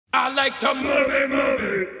I like to move it, move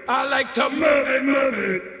it. I like to move it, move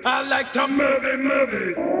it. I like to move it, move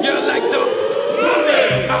it. You like to move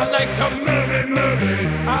it. I like to move it, move it.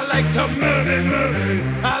 I like to move it, move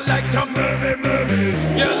it. I like to move it, move it.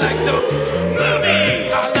 You like to move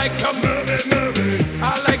it. I like to move it, move it.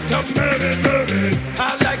 I like to move it, move it.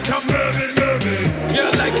 I like to move it, move it.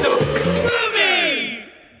 You like to move it.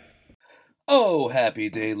 Oh, happy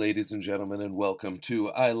day, ladies and gentlemen, and welcome to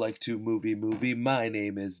I Like to Movie. My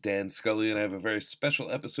name is Dan Scully, and I have a very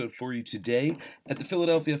special episode for you today. At the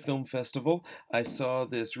Philadelphia Film Festival, I saw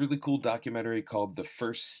this really cool documentary called The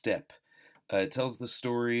First Step. It tells the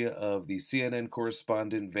story of the CNN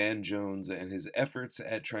correspondent Van Jones and his efforts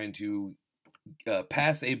at trying to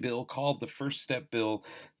pass a bill called the First Step Bill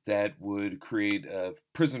that would create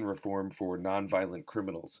prison reform for nonviolent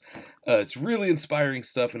criminals. It's really inspiring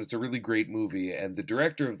stuff, and it's a really great movie. And the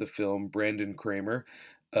director of the film, Brandon Kramer,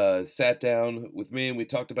 sat down with me and we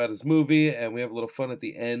talked about his movie, and we have a little fun at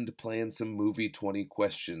the end playing some movie 20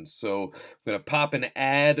 questions. So I'm going to pop an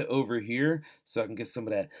ad over here so I can get some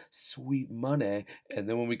of that sweet money. And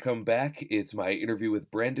then when we come back, it's my interview with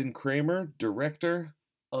Brandon Kramer, director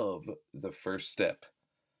of The First Step.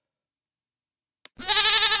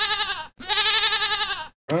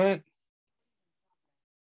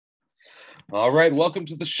 All right, welcome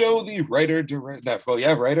to the show, the writer and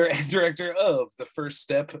director of The First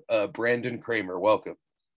Step, Brandon Kramer. Welcome.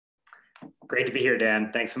 Great to be here,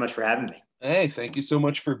 Dan. Thanks so much for having me. Hey, thank you so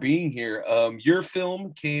much for being here. Your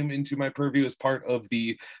film came into my purview as part of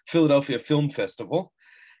the Philadelphia Film Festival.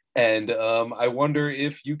 And I wonder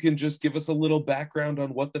if you can just give us a little background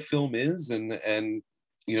on what the film is and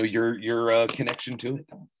you know your connection to it.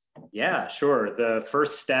 Yeah, sure. The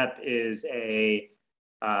First Step is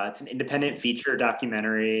it's an independent feature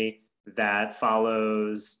documentary that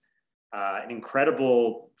follows an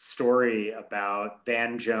incredible story about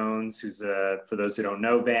Van Jones, who's for those who don't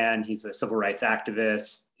know Van, he's a civil rights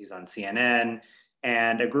activist. He's on CNN,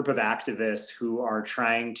 and a group of activists who are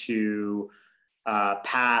trying to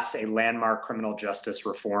pass a landmark criminal justice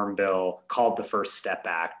reform bill called the First Step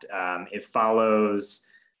Act. It follows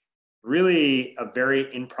really a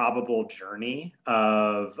very improbable journey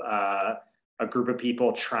of a group of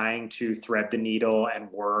people trying to thread the needle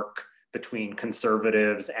and work between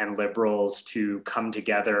conservatives and liberals to come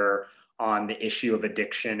together on the issue of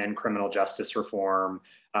addiction and criminal justice reform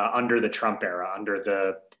under the Trump era, under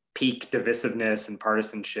the peak divisiveness and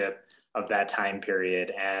partisanship of that time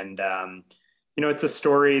period. And it's a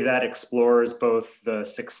story that explores both the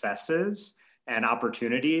successes and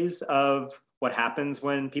opportunities of what happens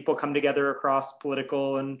when people come together across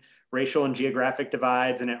political and racial and geographic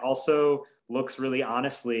divides. And it also looks really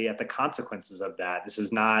honestly at the consequences of that. This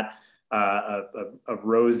is not a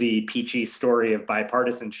rosy, peachy story of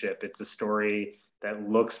bipartisanship. It's a story that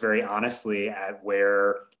looks very honestly at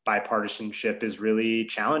where bipartisanship is really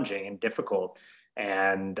challenging and difficult,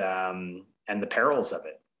 and the perils of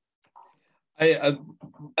it.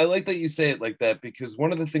 I like that you say it like that, because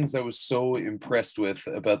one of the things I was so impressed with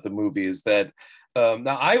about the movie is that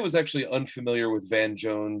now I was actually unfamiliar with Van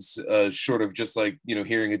Jones, short of just like,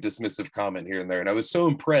 hearing a dismissive comment here and there. And I was so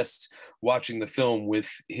impressed watching the film with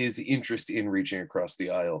his interest in reaching across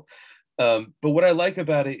the aisle. But what I like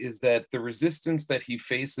about it is that the resistance that he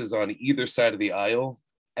faces on either side of the aisle,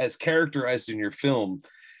 as characterized in your film,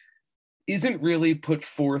 isn't really put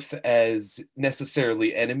forth as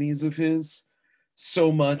necessarily enemies of his,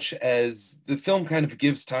 so much as the film kind of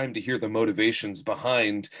gives time to hear the motivations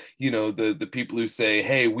behind, the people who say,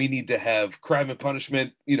 hey, we need to have crime and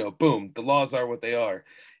punishment, boom, the laws are what they are.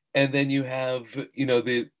 And then you have,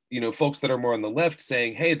 the folks that are more on the left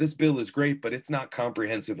saying, hey, this bill is great, but it's not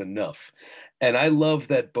comprehensive enough. And I love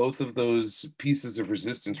that both of those pieces of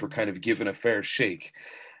resistance were kind of given a fair shake.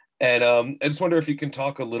 And I just wonder if you can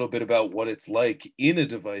talk a little bit about what it's like in a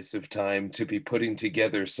divisive time to be putting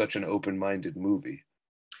together such an open-minded movie.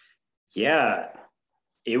 Yeah,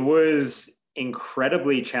 it was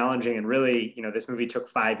incredibly challenging. And really, this movie took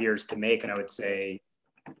 5 years to make. And I would say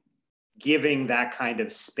giving that kind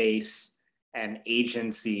of space and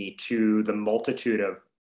agency to the multitude of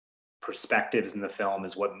perspectives in the film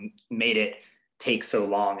is what made it take so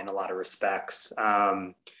long in a lot of respects.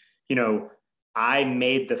 I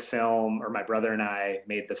made the film, or my brother and I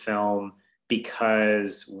made the film,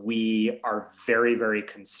 because we are very, very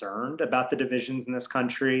concerned about the divisions in this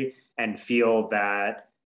country and feel that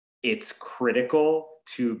it's critical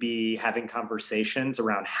to be having conversations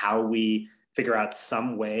around how we figure out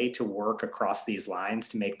some way to work across these lines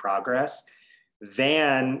to make progress.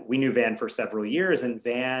 We knew Van for several years, and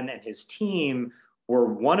Van and his team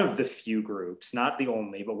were one of the few groups, not the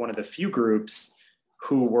only, but one of the few groups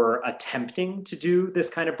who were attempting to do this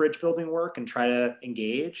kind of bridge building work and try to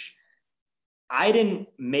engage. We didn't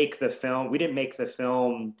make the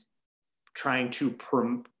film trying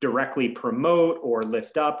to directly promote or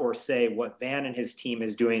lift up or say what Van and his team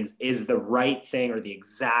is doing is the right thing or the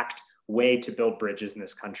exact way to build bridges in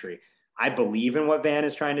this country. I believe in what Van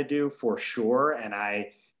is trying to do for sure. And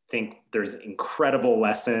I think there's incredible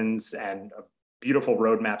lessons and a beautiful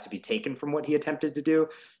roadmap to be taken from what he attempted to do.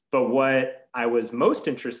 But what I was most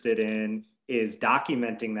interested in is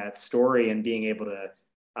documenting that story and being able to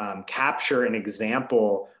capture an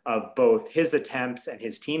example of both his attempts and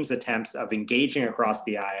his team's attempts of engaging across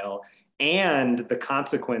the aisle and the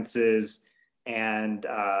consequences and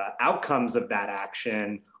outcomes of that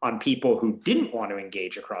action on people who didn't want to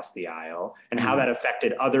engage across the aisle and how that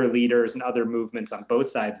affected other leaders and other movements on both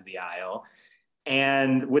sides of the aisle.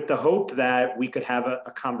 And with the hope that we could have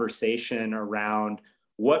a conversation around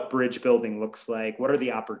what bridge building looks like, what are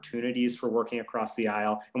the opportunities for working across the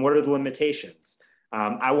aisle, and what are the limitations.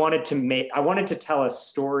 I wanted to tell a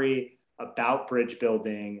story about bridge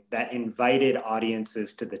building that invited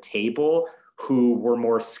audiences to the table who were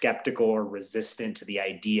more skeptical or resistant to the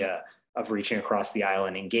idea of reaching across the aisle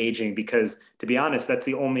and engaging, because to be honest, that's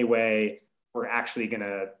the only way we're actually going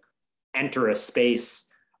to enter a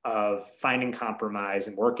space of finding compromise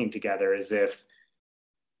and working together, is if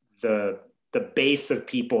the base of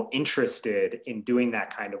people interested in doing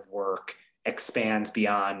that kind of work expands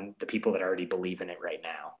beyond the people that already believe in it right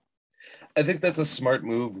now. I think that's a smart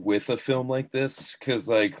move with a film like this, because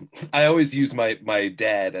like I always use my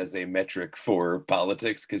dad as a metric for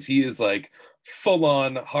politics, because he is like full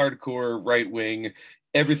on hardcore right wing.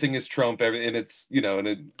 Everything is Trump, and it's, you know, and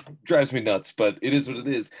it drives me nuts, but it is what it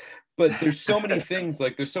is. But there's so many things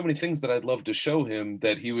that I'd love to show him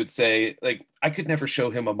that he would say, like, I could never show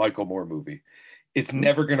him a Michael Moore movie. It's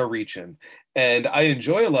never going to reach him. And I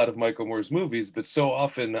enjoy a lot of Michael Moore's movies, but so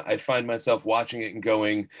often I find myself watching it and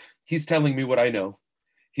going, he's telling me what I know.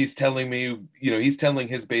 He's telling me, you know, he's telling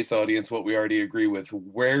his base audience what we already agree with.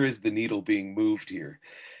 Where is the needle being moved here?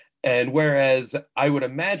 And whereas I would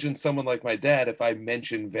imagine someone like my dad, if I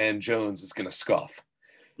mention Van Jones, is going to scoff.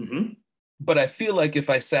 Mm-hmm. But I feel like if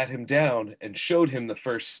I sat him down and showed him the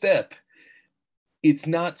first step, it's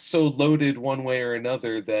not so loaded one way or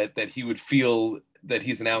another that he would feel that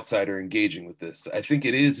he's an outsider engaging with this. I think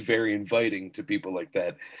it is very inviting to people like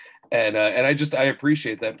that. And I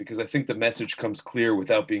appreciate that, because I think the message comes clear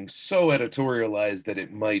without being so editorialized that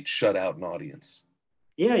it might shut out an audience.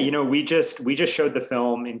 Yeah, you know, we just showed the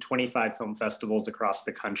film in 25 film festivals across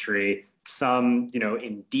the country, some, you know,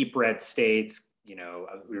 in deep red states. You know,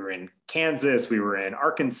 we were in Kansas, we were in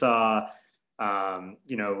Arkansas,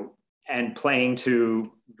 you know, and playing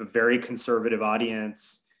to the very conservative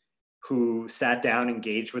audience who sat down,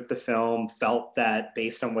 engaged with the film, felt that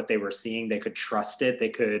based on what they were seeing, they could trust it. They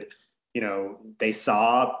could, you know, they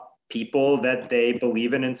saw people that they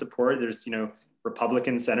believe in and support. There's, you know,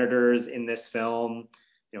 Republican senators in this film,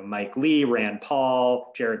 you know, Mike Lee, Rand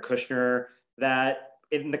Paul, Jared Kushner, that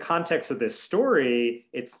in the context of this story,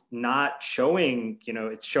 it's not showing, you know,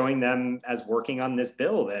 it's showing them as working on this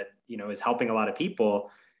bill that, you know, is helping a lot of people.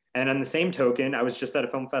 And on the same token, I was just at a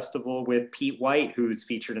film festival with Pete White, who's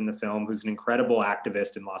featured in the film, who's an incredible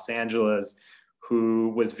activist in Los Angeles, who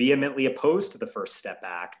was vehemently opposed to the First Step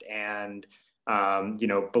Act and, you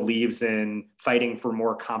know, believes in fighting for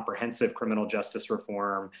more comprehensive criminal justice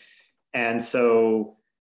reform. And so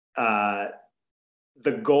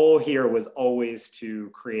the goal here was always to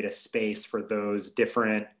create a space for those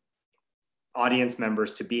different audience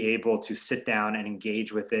members to be able to sit down and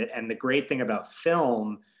engage with it. And the great thing about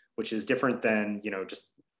film, which is different than, you know,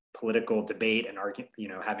 just political debate and you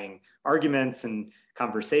know, having arguments and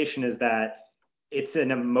conversation, is that it's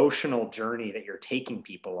an emotional journey that you're taking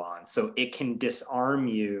people on. So it can disarm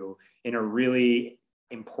you in a really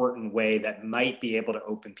important way that might be able to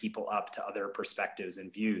open people up to other perspectives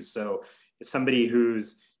and views. So somebody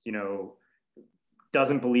who's, you know,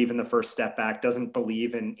 doesn't believe in the First Step Act, doesn't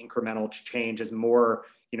believe in incremental change, is more,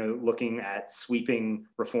 you know, looking at sweeping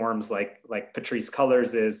reforms like Patrisse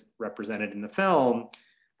Cullors is represented in the film.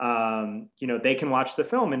 You know, they can watch the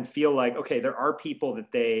film and feel like, okay, there are people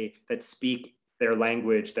that speak their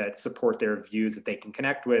language, that support their views, that they can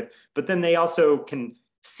connect with, but then they also can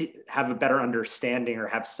have a better understanding or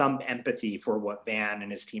have some empathy for what Van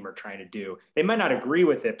and his team are trying to do. They might not agree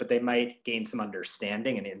with it, but they might gain some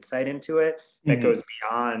understanding and insight into it that goes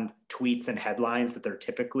beyond tweets and headlines that they're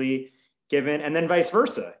typically given. And then vice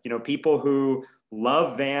versa. You know, people who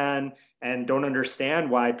love Van and don't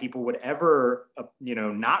understand why people would ever, you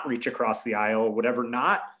know, not reach across the aisle, would ever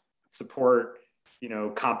not support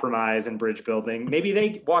compromise and bridge building. Maybe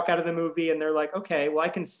they walk out of the movie and they're like, okay, well, I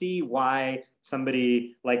can see why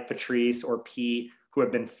somebody like Patrice or Pete, who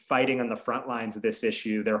have been fighting on the front lines of this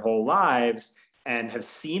issue their whole lives and have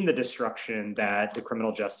seen the destruction that the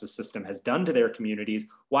criminal justice system has done to their communities,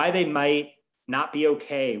 why they might not be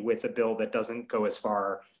okay with a bill that doesn't go as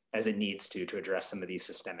far as it needs to address some of these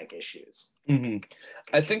systemic issues. Mm-hmm.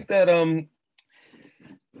 I think that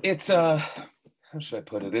it's how should I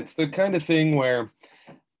put it? It's the kind of thing where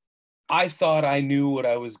I thought I knew what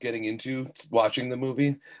I was getting into watching the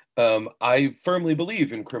movie. I firmly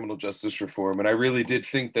believe in criminal justice reform, and I really did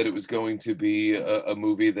think that it was going to be a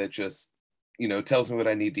movie that just, tells me what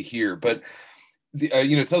I need to hear, but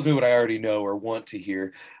tells me what I already know or want to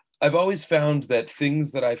hear. I've always found that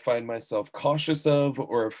things that I find myself cautious of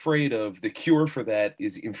or afraid of, the cure for that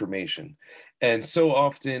is information. And so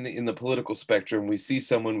often in the political spectrum, we see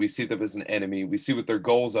them as an enemy, we see what their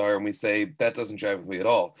goals are, and we say, that doesn't jive with me at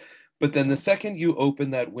all. But then the second you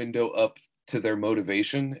open that window up to their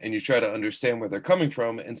motivation and you try to understand where they're coming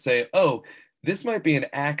from and say, oh, this might be an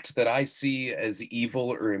act that I see as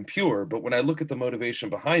evil or impure, but when I look at the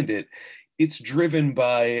motivation behind it, it's driven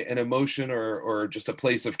by an emotion or just a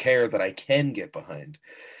place of care that I can get behind.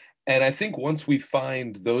 And I think once we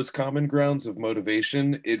find those common grounds of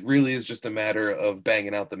motivation, it really is just a matter of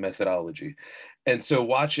banging out the methodology. And so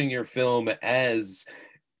watching your film as,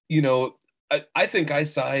 I think I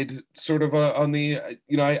side sort of on the,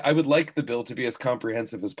 I would like the bill to be as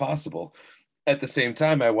comprehensive as possible. At the same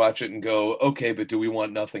time, I watch it and go, okay, but do we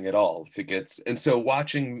want nothing at all if it gets, and so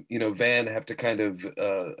watching, Van have to kind of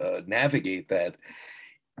navigate that,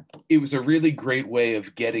 it was a really great way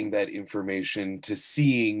of getting that information, to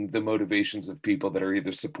seeing the motivations of people that are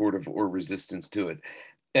either supportive or resistance to it.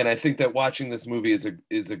 And I think that watching this movie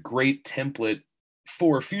is a great template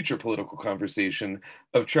for future political conversation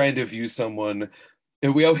of trying to view someone.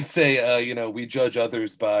 And we always say, we judge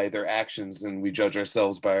others by their actions and we judge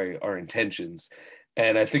ourselves by our intentions.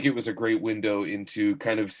 And I think it was a great window into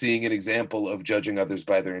kind of seeing an example of judging others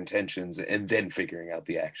by their intentions and then figuring out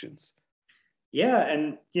the actions. Yeah.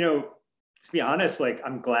 And, to be honest, like,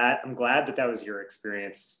 I'm glad that was your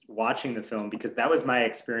experience watching the film, because that was my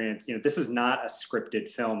experience. This is not a scripted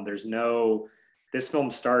film. This film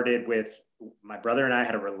started with my brother and I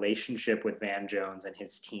had a relationship with Van Jones and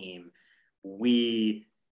his team. We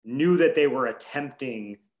knew that they were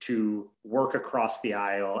attempting to work across the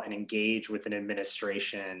aisle and engage with an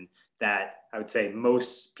administration that I would say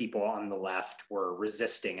most people on the left were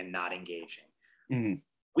resisting and not engaging. Mm-hmm.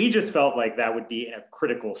 We just felt like that would be a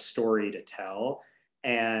critical story to tell.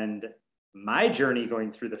 And my journey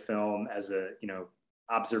going through the film as a,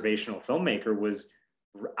 observational filmmaker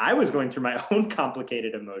I was going through my own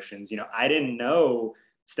complicated emotions. I didn't know,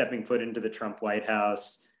 stepping foot into the Trump White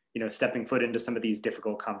House, stepping foot into some of these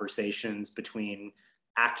difficult conversations between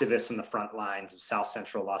activists on the front lines of South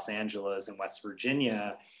Central Los Angeles and West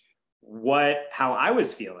Virginia, how I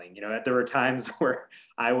was feeling. There were times where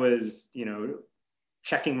I was,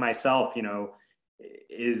 checking myself,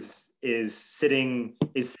 is sitting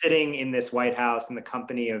in this White House in the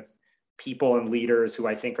company of people and leaders who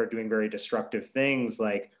I think are doing very destructive things.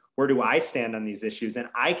 Like, where do I stand on these issues? And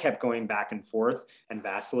I kept going back and forth and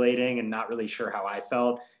vacillating and not really sure how I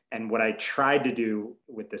felt. And what I tried to do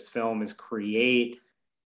with this film is create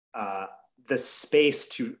the space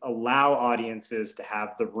to allow audiences to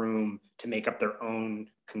have the room to make up their own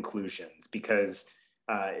conclusions, because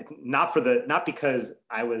it's not because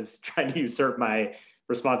I was trying to usurp my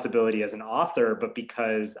responsibility as an author, but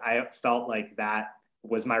because I felt like that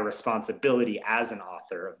was my responsibility as an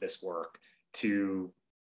author of this work, to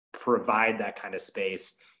provide that kind of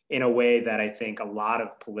space in a way that I think a lot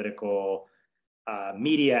of political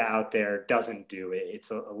media out there doesn't do.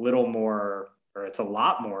 It's a little more, or it's a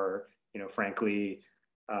lot more, frankly,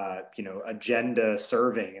 agenda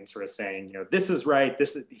serving, and sort of saying, this is right.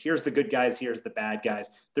 Here's the good guys. Here's the bad guys.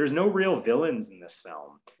 There's no real villains in this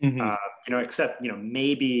film, mm-hmm. Except,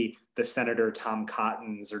 maybe the Senator Tom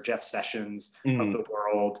Cottons or Jeff Sessions mm-hmm. of the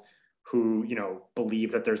world, who,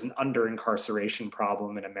 believe that there's an under incarceration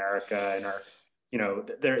problem in America, and are,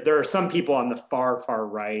 there are some people on the far, far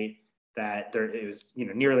right that it was,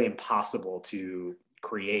 nearly impossible to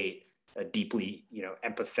create a deeply,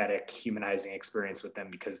 empathetic, humanizing experience with them,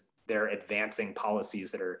 because they're advancing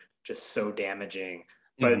policies that are just so damaging.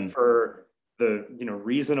 Mm-hmm. But for the,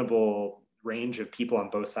 reasonable range of people on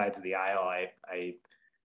both sides of the aisle,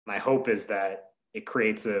 my hope is that it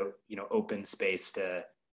creates a, open space to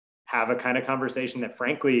have a kind of conversation that,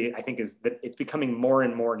 frankly, I think it's becoming more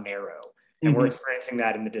and more narrow. And mm-hmm. we're experiencing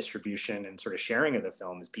that in the distribution and sort of sharing of the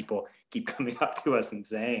film, as people keep coming up to us and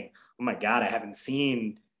saying, oh my God, I haven't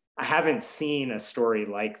seen a story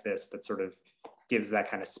like this that sort of gives that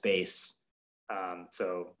kind of space.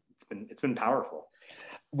 So it's been powerful.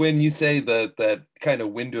 When you say that kind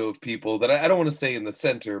of window of people that I don't want to say in the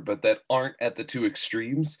center, but that aren't at the two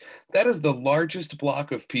extremes, that is the largest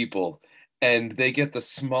block of people, and they get the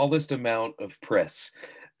smallest amount of press.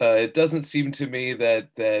 It doesn't seem to me that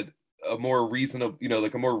a more reasonable,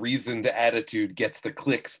 like a more reasoned attitude gets the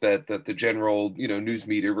clicks that the general, news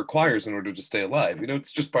media requires in order to stay alive.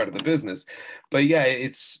 It's just part of the business. But yeah,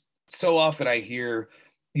 it's so often I hear,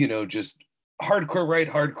 just hardcore right,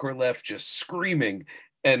 hardcore left, just screaming.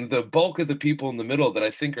 And the bulk of the people in the middle that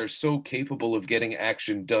I think are so capable of getting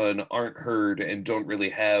action done aren't heard and don't really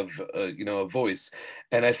have, a voice.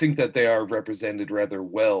 And I think that they are represented rather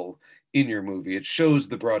well in your movie. It shows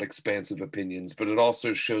the broad expanse of opinions, but it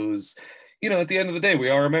also shows, at the end of the day, we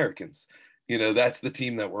are Americans. That's the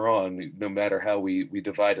team that we're on, no matter how we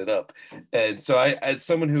divide it up. And so as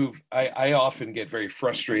someone who I often get very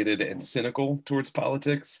frustrated and cynical towards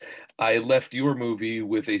politics, I left your movie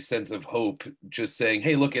with a sense of hope, just saying,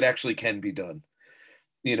 hey, look, it actually can be done.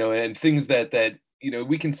 And things that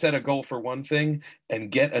we can set a goal for one thing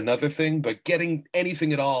and get another thing, but getting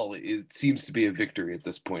anything at all, it seems to be a victory at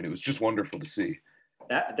this point. It was just wonderful to see.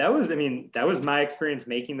 That was my experience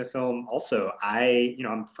making the film. Also, I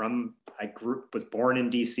was born in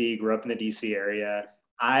DC, grew up in the DC area.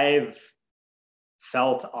 I've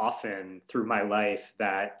felt often through my life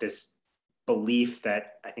that this belief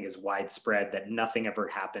that I think is widespread, that nothing ever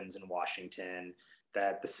happens in Washington,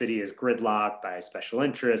 that the city is gridlocked by special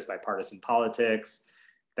interests, by partisan politics,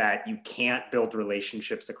 that you can't build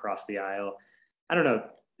relationships across the aisle. I don't know.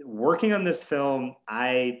 Working on this film,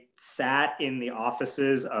 I sat in the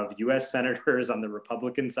offices of US senators on the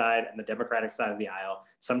Republican side and the Democratic side of the aisle,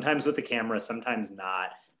 sometimes with the camera, sometimes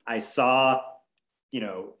not. I saw,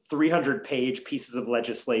 300-page pieces of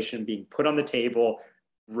legislation being put on the table,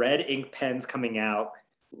 red ink pens coming out,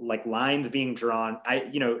 like lines being drawn.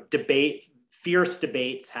 Fierce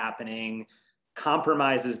debates happening,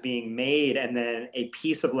 compromises being made, and then a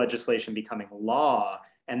piece of legislation becoming law.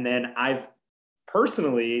 And then I've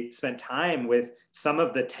personally spent time with some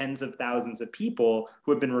of the tens of thousands of people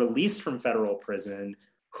who have been released from federal prison,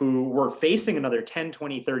 who were facing another 10,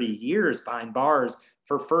 20, 30 years behind bars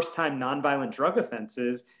for first-time nonviolent drug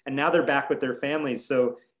offenses. And now they're back with their families.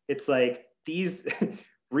 So it's like these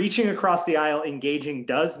reaching across the aisle, engaging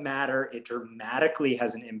does matter. It dramatically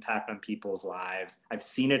has an impact on people's lives. I've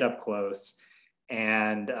seen it up close.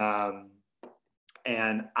 And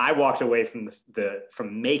I walked away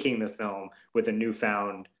from making the film with a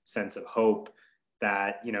newfound sense of hope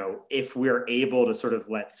that, if we're able to sort of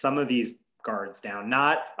let some of these guards down,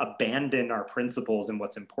 not abandon our principles and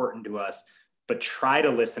what's important to us, but try to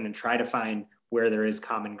listen and try to find where there is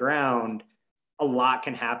common ground, a lot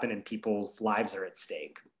can happen and people's lives are at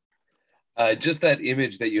stake. Just that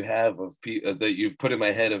image that you have of that you've put in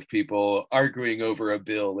my head of people arguing over a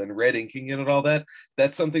bill and red inking it and all that,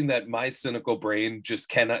 that's something that my cynical brain just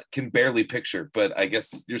can barely picture. But I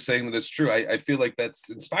guess you're saying that it's true. I feel like that's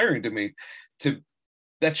inspiring to me.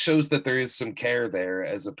 That shows that there is some care there,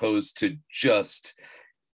 as opposed to just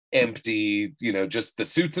empty, just the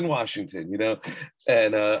suits in Washington,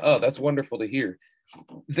 and that's wonderful to hear.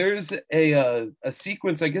 There's a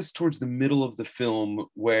sequence, I guess, towards the middle of the film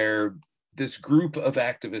where this group of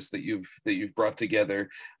activists that you've brought together,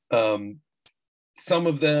 some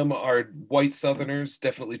of them are white Southerners,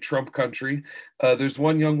 definitely Trump country. There's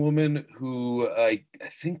one young woman who I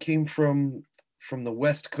think came from the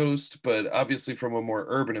West Coast, but obviously from a more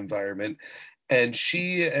urban environment. And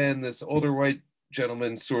she and this older white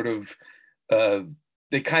gentleman sort of,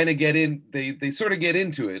 they sort of get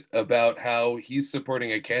into it about how he's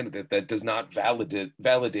supporting a candidate that does not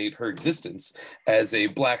validate her existence as a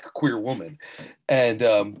Black queer woman. And,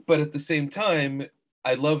 but at the same time,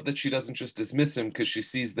 I love that she doesn't just dismiss him, because she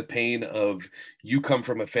sees the pain of, you come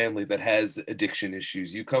from a family that has addiction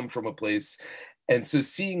issues, you come from a place. And so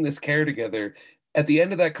seeing this care together at the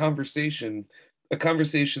end of that conversation, a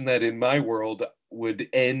conversation that in my world would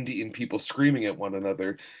end in people screaming at one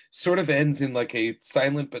another, sort of ends in like a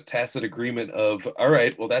silent but tacit agreement of, all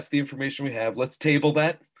right, well, that's the information we have. Let's table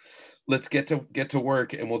that. Let's get to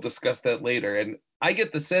work, and we'll discuss that later. And I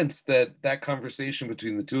get the sense that that conversation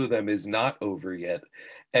between the two of them is not over yet.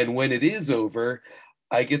 And when it is over,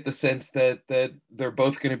 I get the sense that they're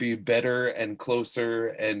both going to be better and closer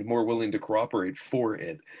and more willing to cooperate for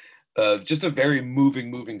it. Just a very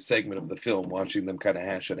moving segment of the film, watching them kind of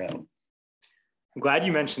hash it out. I'm glad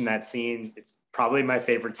you mentioned that scene. It's probably my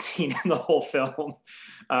favorite scene in the whole film.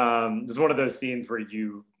 It's one of those scenes where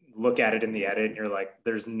you look at it in the edit and you're like,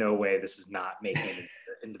 there's no way this is not making it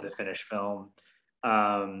into the finished film.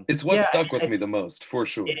 It's what stuck with me the most, for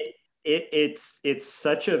sure. It's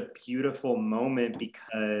such a beautiful moment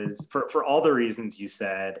because for all the reasons you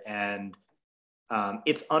said, and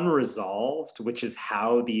it's unresolved, which is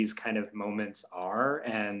how these kind of moments are,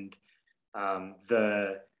 and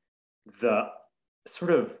the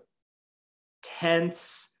sort of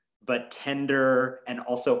tense but tender and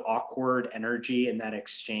also awkward energy in that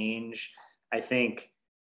exchange, I think,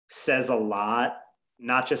 says a lot,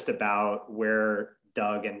 not just about where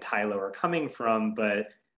Doug and Tylo are coming from, but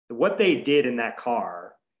what they did in that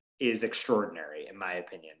car is extraordinary, in my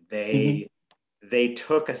opinion. They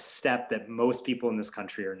took a step that most people in this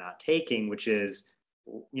country are not taking, which is,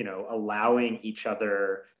 you know, allowing each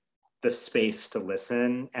other the space to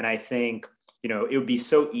listen. And I think, you know, it would be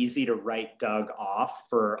so easy to write Doug off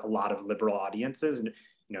for a lot of liberal audiences. And,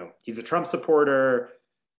 you know, he's a Trump supporter,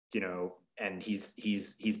 you know, and he's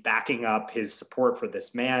backing up his support for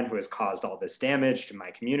this man who has caused all this damage to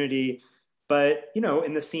my community. But, you know,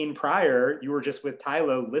 in the scene prior, you were just with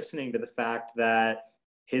Tylo listening to the fact that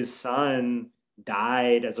his son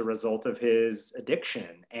died as a result of his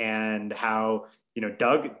addiction, and how, you know,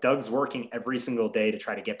 Doug's working every single day to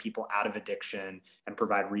try to get people out of addiction and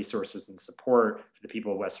provide resources and support for the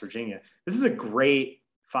people of West Virginia. This is a great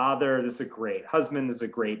father. This is a great husband. This is a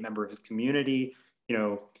great member of his community, you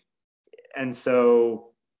know. And so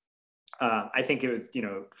I think it was, you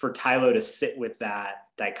know, for Tylo to sit with that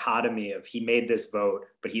dichotomy of, he made this vote,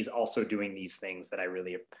 but he's also doing these things that I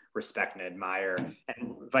really respect and admire,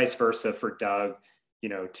 and vice versa for Doug, you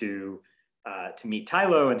know, to meet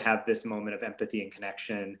Tylo and have this moment of empathy and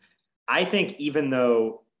connection. I think even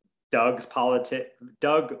though Doug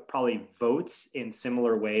probably votes in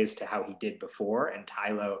similar ways to how he did before, and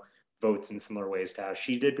Tylo votes in similar ways to how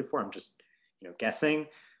she did before, I'm just, you know, guessing.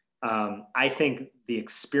 I think the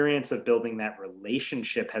experience of building that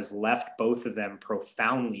relationship has left both of them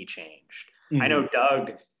profoundly changed. I know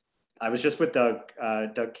Doug, I was just with Doug.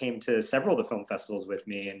 Doug came to several of the film festivals with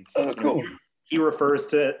me, and cool. He refers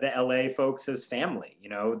to the LA folks as family. You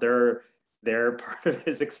know, they're part of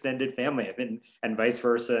his extended family, and vice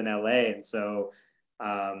versa in LA. And so,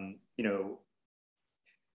 you know,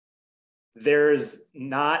 there's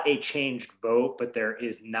not a changed vote, but there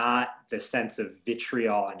is not the sense of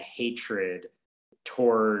vitriol and hatred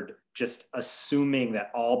toward just assuming that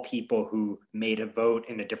all people who made a vote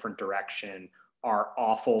in a different direction are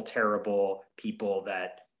awful, terrible people.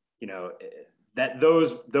 That, you know, that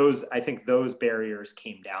those I think those barriers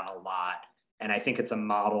came down a lot. And I think it's a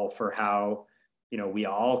model for how, you know, we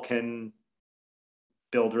all can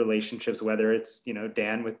build relationships, whether it's, you know,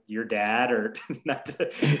 Dan with your dad, or not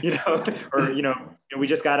to, you know, or, you know, we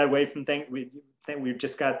just got away from we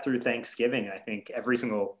just got through Thanksgiving. And I think every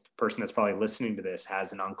single person that's probably listening to this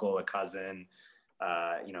has an uncle, a cousin,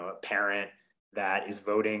 you know, a parent that is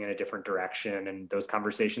voting in a different direction. And those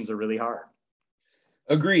conversations are really hard.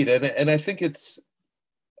 Agreed. And I think it's,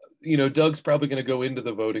 you know, Doug's probably going to go into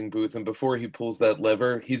the voting booth, and before he pulls that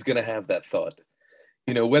lever, he's going to have that thought.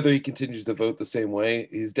 You know, whether he continues to vote the same way,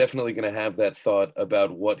 he's definitely going to have that thought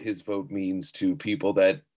about what his vote means to people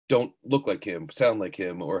that don't look like him, sound like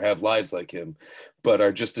him, or have lives like him, but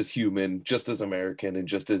are just as human, just as American, and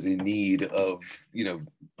just as in need of, you know,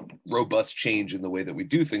 robust change in the way that we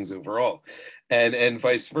do things overall. And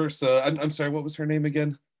vice versa. I'm sorry, what was her name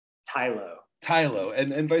again? Tylo,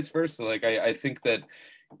 and vice versa. Like, I think that,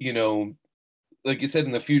 you know, like you said,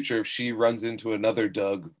 in the future, if she runs into another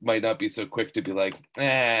Doug, might not be so quick to be like,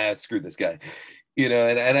 screw this guy, you know.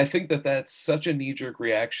 And I think that that's such a knee-jerk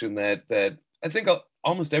reaction that I think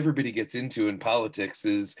almost everybody gets into in politics.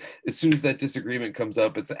 Is as soon as that disagreement comes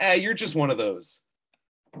up, it's, you're just one of those,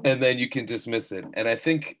 and then you can dismiss it. And I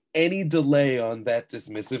think any delay on that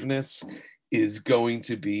dismissiveness is going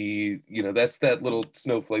to be, you know, that's that little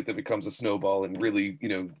snowflake that becomes a snowball and really, you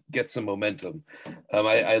know, gets some momentum.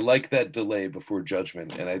 I like that delay before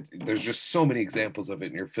judgment. And there's just so many examples of it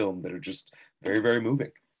in your film that are just very, very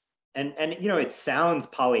moving. And, you know, it sounds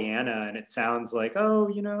Pollyanna, and it sounds like, oh,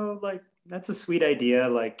 you know, like, that's a sweet idea,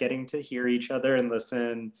 like getting to hear each other and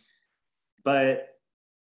listen. But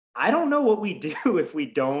I don't know what we do if we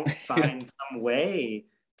don't find some way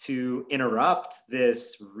to interrupt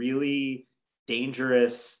this really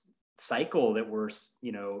dangerous cycle that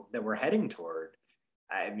we're heading toward.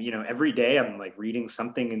 You know, every day I'm like reading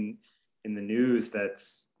something in the news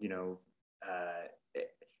that's, you know,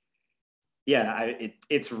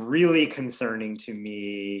 it's really concerning to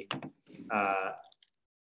me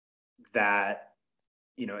that,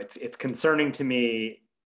 you know, it's concerning to me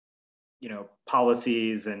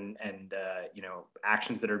policies and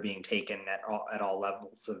actions that are being taken at all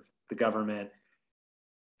levels of the government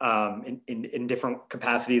in different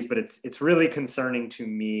capacities. But it's really concerning to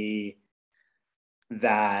me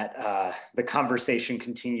that the conversation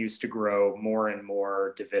continues to grow more and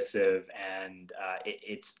more divisive, and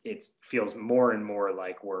it feels more and more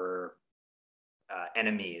like we're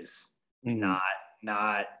enemies,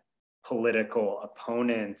 not political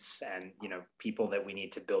opponents, and people that we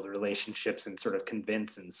need to build relationships and sort of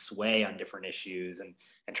convince and sway on different issues, and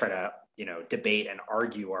try to debate and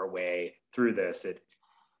argue our way through this.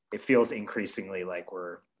 It feels increasingly like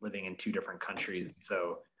we're living in two different countries.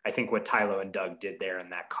 So I think what Tylo and Doug did there in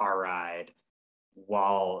that car ride,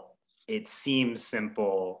 while it seems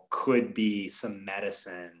simple, could be some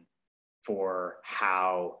medicine for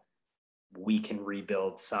how we can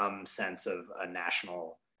rebuild some sense of a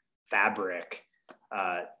national fabric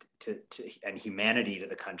and humanity to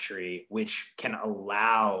the country, which can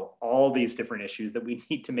allow all these different issues that we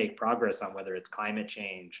need to make progress on, whether it's climate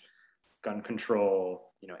change, gun control,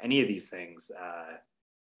 any of these things,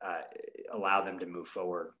 allow them to move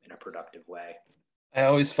forward in a productive way. I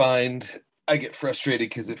always find I get frustrated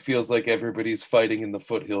because it feels like everybody's fighting in the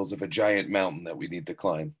foothills of a giant mountain that we need to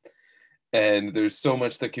climb. And there's so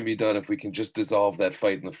much that can be done if we can just dissolve that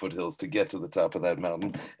fight in the foothills to get to the top of that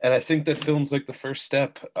mountain. And I think that films like The First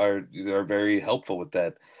Step are very helpful with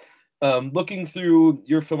that. Looking through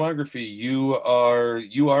your filmography, you are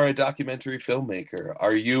a documentary filmmaker.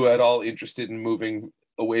 Are you at all interested in moving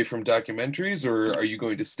away from documentaries, or are you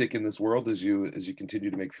going to stick in this world as you continue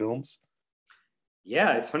to make films?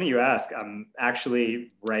 Yeah, it's funny you ask. I'm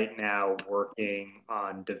actually right now working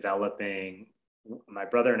on developing. My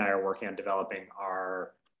brother and I are working on developing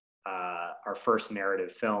our first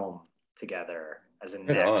narrative film together as a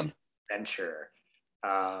next venture.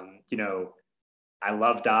 I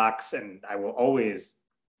love docs, and I will always,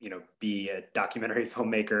 be a documentary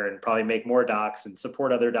filmmaker and probably make more docs and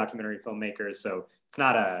support other documentary filmmakers. So it's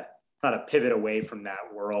not a pivot away from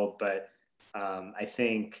that world, but I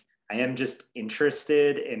think I am just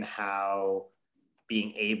interested in how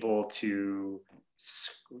being able to,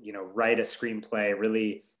 write a screenplay,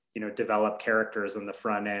 really, develop characters on the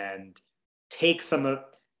front end, take some of,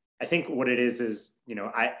 I think what it is,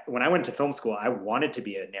 when I went to film school, I wanted to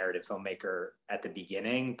be a narrative filmmaker at the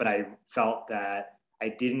beginning, but I felt that I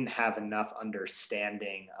didn't have enough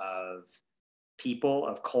understanding of people,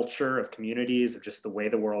 of culture, of communities, of just the way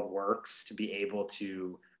the world works to be able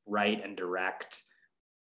to write and direct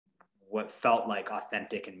what felt like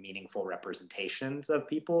authentic and meaningful representations of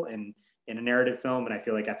people in a narrative film. And I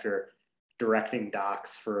feel like after directing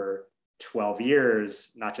docs for 12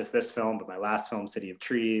 years, not just this film, but my last film, City of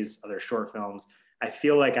Trees, other short films, I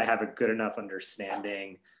feel like I have a good enough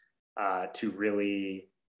understanding to really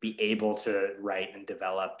be able to write and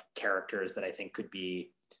develop characters that I think could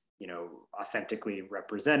be, authentically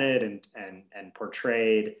represented and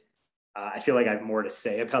portrayed. I feel like I have more to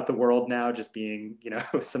say about the world now, just being,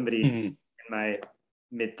 somebody in my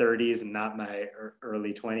mid 30s and not my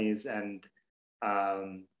early 20s. And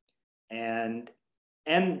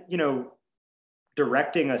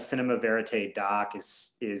directing a cinema verite doc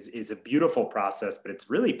is a beautiful process, but it's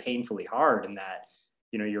really painfully hard in that,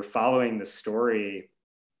 you're following the story,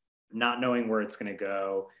 not knowing where it's going to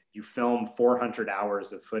go. You film 400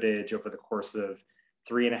 hours of footage over the course of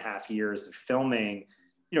 3.5 years of filming,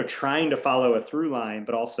 trying to follow a through line,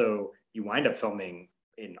 but also you wind up filming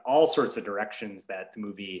in all sorts of directions that the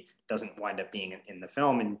movie doesn't wind up being in the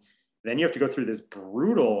film. And then you have to go through this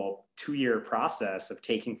brutal 2-year process of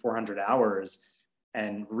taking 400 hours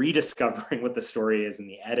and rediscovering what the story is in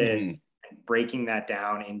the edit and breaking that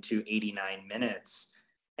down into 89 minutes.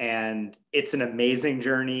 And it's an amazing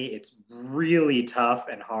journey. It's really tough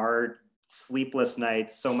and hard, sleepless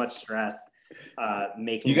nights, so much stress.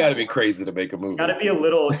 You got to be crazy to make a movie. You got to be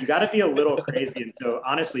a little crazy. And so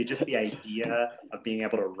honestly, just the idea of being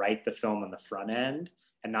able to write the film on the front end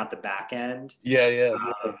and not the back end. Yeah.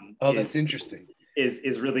 That's interesting.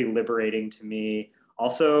 Is really liberating to me.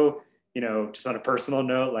 Also, just on a personal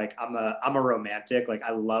note, like I'm a romantic. Like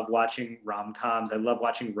I love watching rom-coms. I love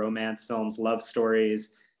watching romance films, love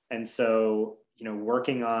stories. And so,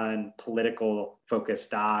 working on political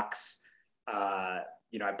focused docs,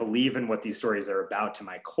 I believe in what these stories are about to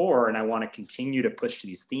my core, and I want to continue to push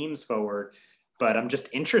these themes forward. But I'm just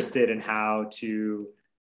interested in how to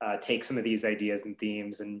take some of these ideas and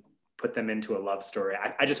themes and put them into a love story.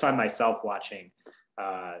 I just find myself watching,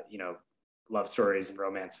 love stories and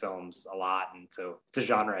romance films a lot. And so it's a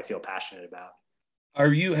genre I feel passionate about.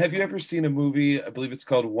 Have you ever seen a movie, I believe it's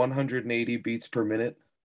called 180 Beats Per Minute?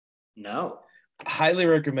 No. Highly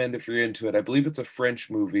recommend if you're into it. I believe it's a French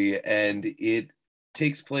movie, and it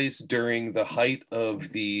takes place during the height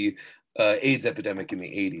of the AIDS epidemic in the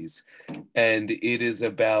 80s. And it is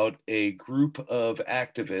about a group of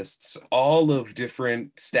activists, all of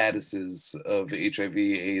different statuses of HIV,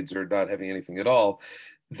 AIDS, or not having anything at all,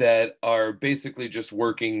 that are basically just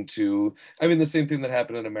working to, I mean, the same thing that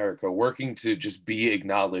happened in America, working to just be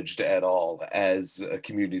acknowledged at all as a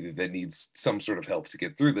community that needs some sort of help to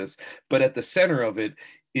get through this. But at the center of it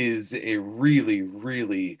is a really,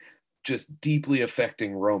 really just deeply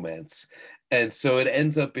affecting romance. And so it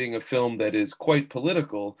ends up being a film that is quite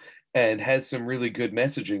political and has some really good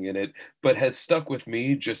messaging in it, but has stuck with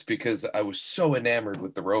me just because I was so enamored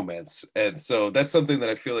with the romance. And so that's something that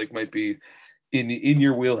I feel like might be in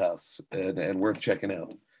your wheelhouse and worth checking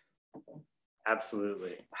out.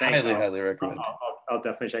 Absolutely. Thanks. Highly recommend. I'll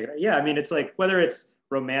definitely check it out. Yeah, I mean, it's like whether it's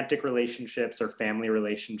romantic relationships or family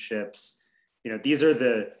relationships, you know,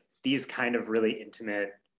 these kind of really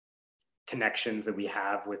intimate connections that we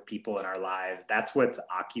have with people in our lives. That's what's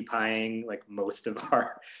occupying like most of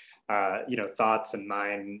our thoughts and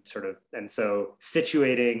mind sort of. And so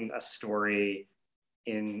situating a story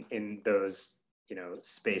in those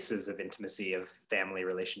spaces of intimacy of family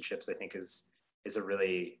relationships, I think is a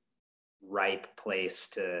really ripe place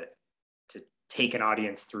to take an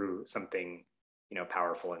audience through something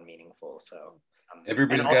powerful and meaningful. So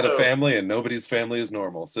everybody's got a family, and nobody's family is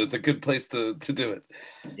normal, so it's a good place to do it.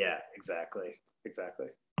 Yeah, exactly.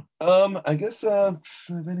 I guess I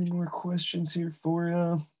have any more questions here for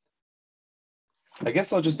you? I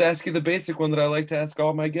guess I'll just ask you the basic one that I like to ask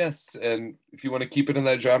all my guests. And if you want to keep it in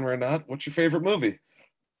that genre or not, what's your favorite movie?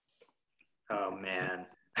 Oh, man.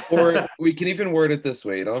 Or we can even word it this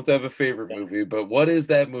way. You don't have to have a favorite movie, but what is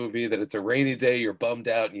that movie that it's a rainy day, you're bummed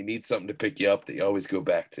out, and you need something to pick you up that you always go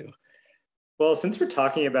back to? Well, since we're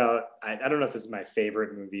talking about, I don't know if this is my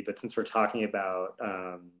favorite movie, but since we're talking about,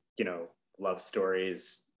 love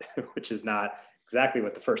stories, which is not exactly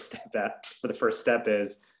what the first step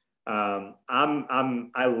is. I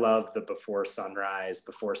love the Before Sunrise,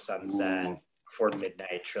 Before Sunset, Ooh. Before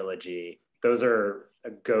Midnight trilogy. Those are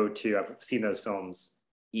a go-to. I've seen those films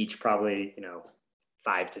each probably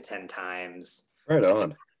 5 to 10 times. Right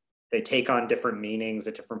on. They take on different meanings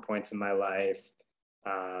at different points in my life,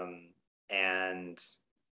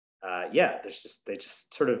 they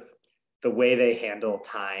just sort of the way they handle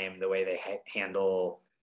time, the way they handle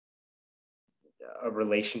a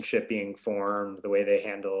relationship being formed, the way they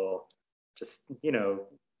handle just,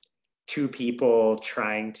 two people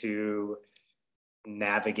trying to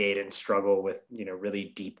navigate and struggle with,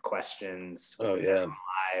 really deep questions within their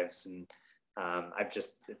lives. And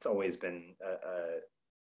it's always been,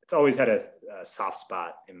 it's always had a soft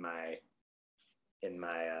spot in my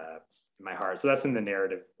heart. So that's in the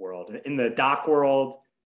narrative world. In the doc world,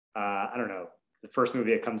 I don't know. The first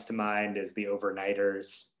movie that comes to mind is The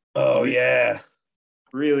Overnighters. Oh, yeah.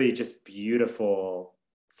 Really just beautiful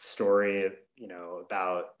story,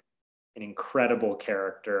 about an incredible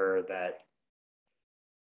character that,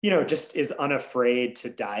 just is unafraid to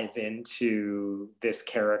dive into this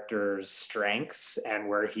character's strengths and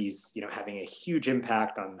where he's, having a huge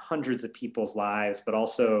impact on hundreds of people's lives, but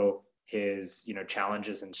also his,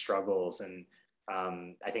 challenges and struggles. And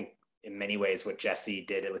I think in many ways what Jesse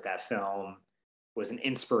did with that film was an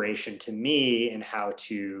inspiration to me in how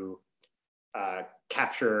to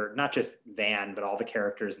capture not just Van, but all the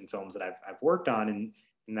characters and films that I've worked on,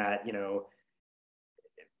 and that,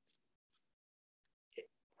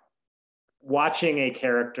 watching a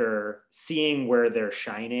character, seeing where they're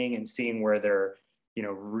shining and seeing where they're,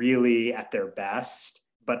 really at their best,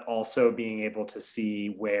 but also being able to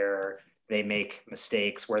see where they make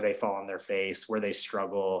mistakes, where they fall on their face, where they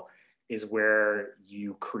struggle, is where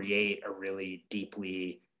you create a really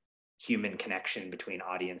deeply human connection between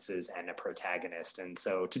audiences and a protagonist. And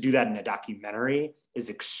so to do that in a documentary is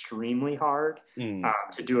extremely hard.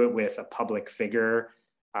 To do it with a public figure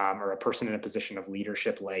or a person in a position of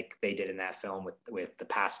leadership like they did in that film with the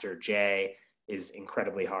pastor Jay is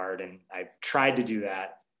incredibly hard. And I've tried to do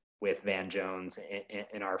that with Van Jones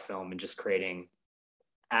in our film, and just creating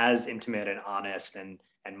as intimate and honest and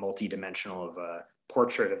multidimensional of a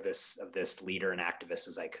portrait of this leader and activist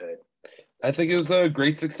as I could. I think it was a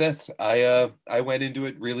great success. I went into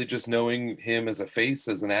it really just knowing him as a face,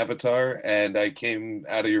 as an avatar, and I came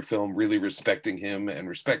out of your film really respecting him and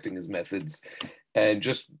respecting his methods, and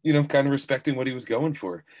just kind of respecting what he was going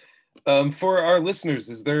for. For our listeners,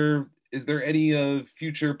 is there any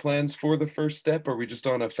future plans for The First Step? Are we just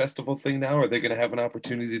on a festival thing now? Are they going to have an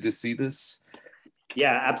opportunity to see this?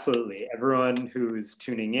 Yeah, absolutely. Everyone who's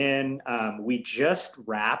tuning in, we just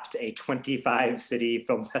wrapped a 25 city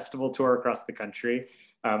film festival tour across the country.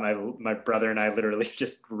 My brother and I literally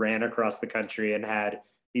just ran across the country and had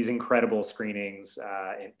these incredible screenings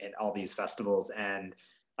in all these festivals. And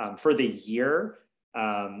for the year,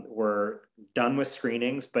 we're done with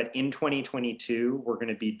screenings, but in 2022, we're going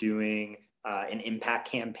to be doing an impact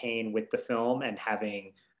campaign with the film and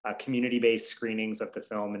having community-based screenings of the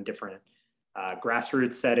film in different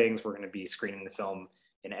grassroots settings. We're going to be screening the film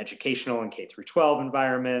in educational and K through 12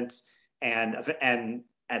 environments. And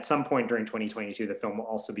at some point during 2022, the film will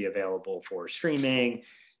also be available for streaming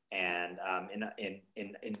and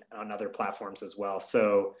on other platforms as well.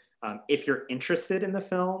 So if you're interested in the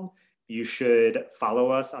film, you should follow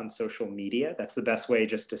us on social media. That's the best way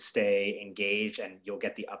just to stay engaged, and you'll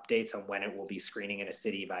get the updates on when it will be screening in a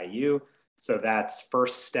city by you. So that's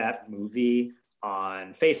First Step Movie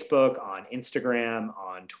on Facebook, on Instagram,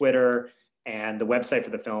 on Twitter. And the website for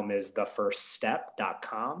the film is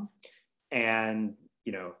thefirststep.com. And,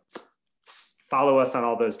 follow us on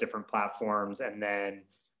all those different platforms. And then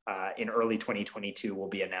in early 2022, we'll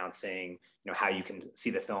be announcing, how you can see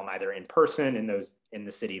the film either in person in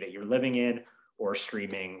the city that you're living in, or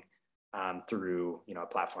streaming through, a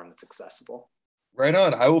platform that's accessible. Right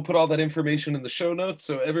on. I will put all that information in the show notes.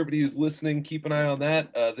 So everybody who's listening, keep an eye on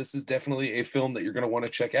that. This is definitely a film that you're going to want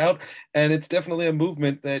to check out. And it's definitely a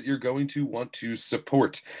movement that you're going to want to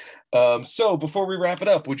support. So before we wrap it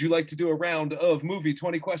up, would you like to do a round of movie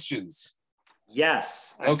 20 questions?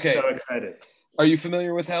 Yes. I'm so excited. Are you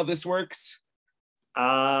familiar with how this works?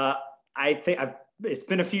 I think it's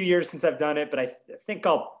been a few years since I've done it, but I think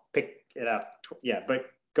I'll pick it up. Yeah, but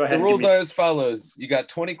go ahead. The rules are as follows. You got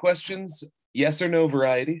 20 questions. Yes or no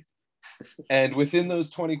variety. And within those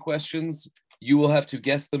 20 questions, you will have to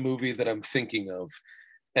guess the movie that I'm thinking of.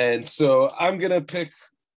 And so I've got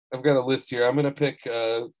a list here. I'm going to pick,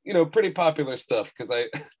 pretty popular stuff, because I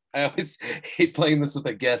always hate playing this with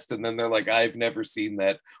a guest and then they're like, I've never seen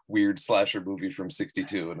that weird slasher movie from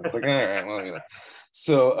 62. And it's like, all right, well,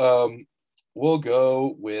 So we'll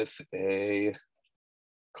go with a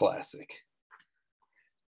classic.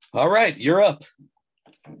 All right, you're up.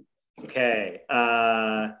 Okay.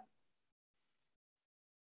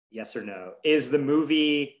 Yes or no? Is the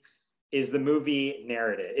movie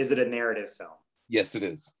narrative? Is it a narrative film? Yes, it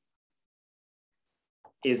is.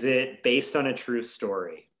 Is it based on a true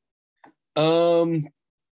story? No,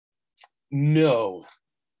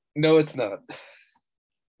 it's not.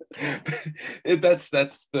 That's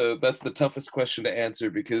the toughest question to answer,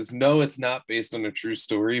 because no, it's not based on a true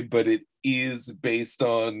story, but it is based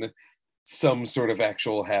on some sort of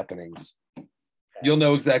actual happenings. You'll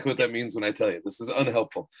know exactly what that means when I tell you. This is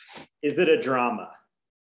unhelpful. Is it a drama?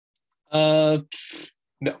 No.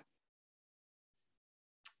 Okay.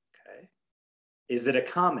 Is it a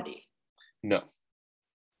comedy? No.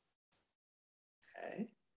 Okay.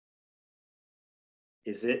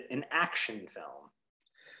 Is it an action film?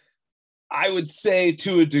 I would say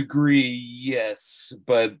to a degree, yes,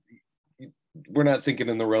 but we're not thinking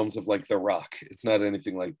in the realms of like The Rock. It's not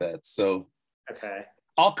anything like that. So okay.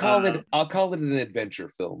 I'll call it an adventure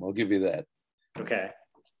film. I'll give you that. Okay.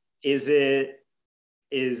 Is it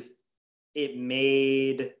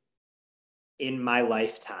made in my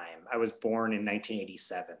lifetime? I was born in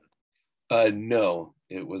 1987. No,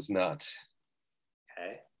 it was not.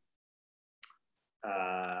 Okay.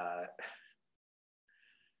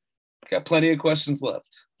 Got plenty of questions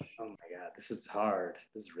left. Oh my God, this is hard.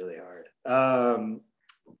 This is really hard.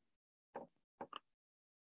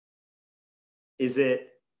 Is it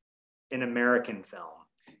an American film?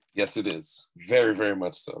 Yes, it is. Very, very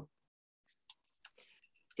much so.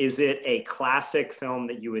 Is it a classic film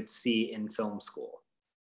that you would see in film school?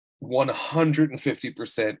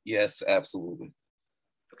 150% yes, absolutely.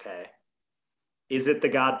 Okay. Is it The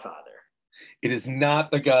Godfather? It is not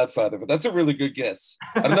The Godfather, but that's a really good guess.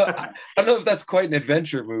 I don't know if that's quite an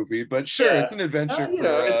adventure movie, but sure, yeah. It's an adventure.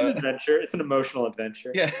 It's an adventure. It's an emotional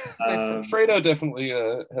adventure. Yeah, Fredo definitely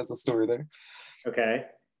has a story there. Okay.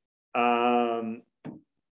 Oh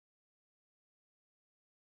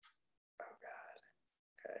God.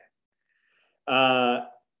 Okay.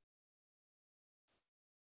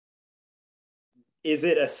 Is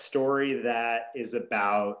it a story that is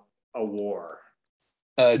about a war?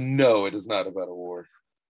 No, it is not about a war.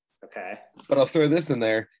 Okay. But I'll throw this in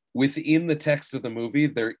there. Within the text of the movie,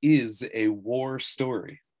 there is a war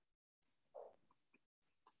story.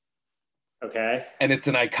 Okay. And it's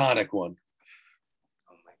an iconic one.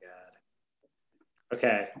 Oh my God.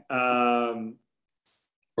 Okay.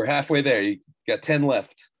 We're halfway there. You got 10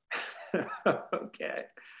 left. Okay.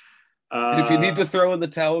 And if you need to throw in the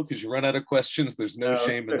towel because you run out of questions, there's no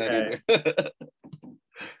shame in that either.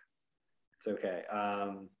 It's okay.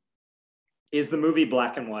 Is the movie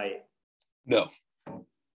black and white? No. Okay,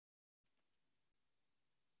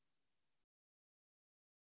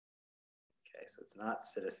 so it's not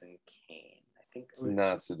Citizen Kane. I think it's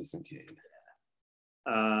not Citizen Kane.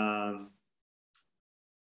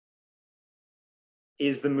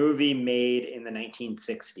 Is the movie made in the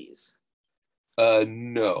 1960s?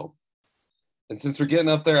 No. And since we're getting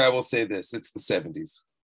up there, I will say this: it's the 70s.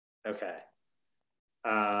 Okay.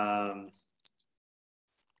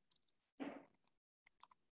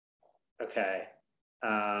 Okay.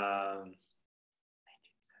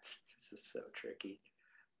 This is so tricky.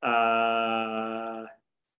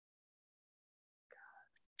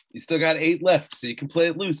 You still got 8 left, so you can play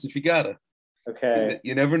it loose if you gotta. Okay.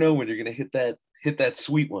 You never know when you're gonna hit that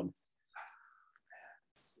sweet one.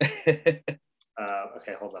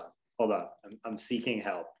 Okay, hold on. I'm seeking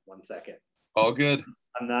help. 1 second. All good.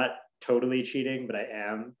 I'm not totally cheating, but I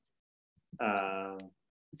am.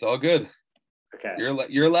 It's all good. Okay.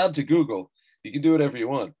 You're allowed to Google. You can do whatever you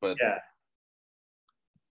want, but yeah.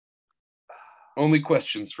 Only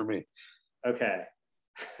questions for me. Okay.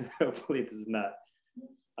 Hopefully this is not.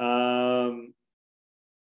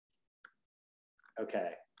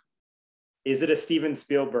 Okay. Is it a Steven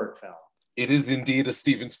Spielberg film? It is indeed a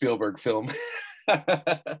Steven Spielberg film.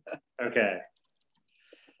 Okay.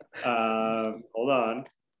 Hold on.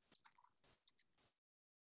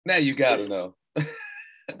 Now you gotta know.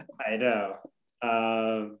 I know.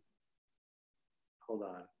 Hold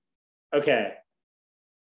on. Okay.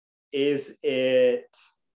 Does it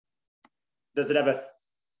have a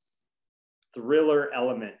thriller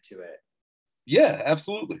element to it? Yeah,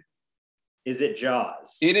 absolutely. Is it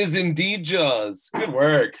Jaws? It is indeed Jaws. Good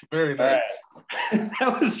work. Very nice. Right.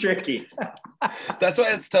 That was tricky. That's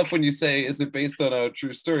why it's tough when you say, is it based on a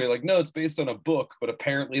true story? Like, no, it's based on a book, but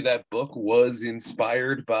apparently that book was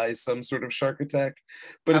inspired by some sort of shark attack.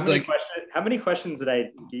 But how many questions did I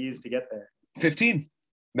use to get there? 15.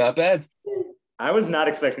 Not bad. I was not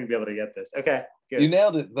expecting to be able to get this. Okay, good. You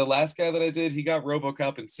nailed it. The last guy that I did, he got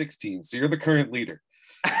RoboCop in 16. So you're the current leader.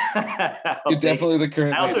 You're definitely the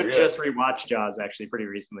current leader. I also just rewatched Jaws actually pretty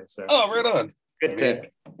recently. So right on. Good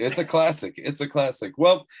pick. It's a classic. It's a classic.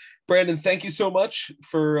 Well, Brandon, thank you so much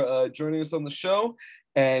for joining us on the show.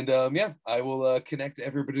 And I will connect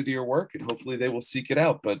everybody to your work and hopefully they will seek it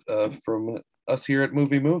out. But from us here at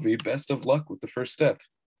Movie, best of luck with the first step.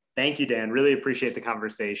 Thank you, Dan. Really appreciate the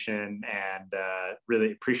conversation and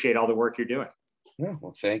really appreciate all the work you're doing. Yeah,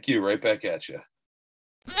 well, thank you. Right back at you.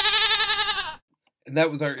 And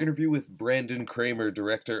that was our interview with Brandon Kramer,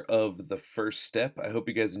 director of The First Step. I hope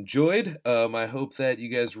you guys enjoyed. I hope that you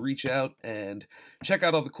guys reach out and check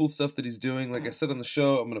out all the cool stuff that he's doing. Like I said on the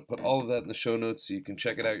show, I'm going to put all of that in the show notes so you can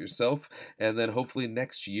check it out yourself. And then hopefully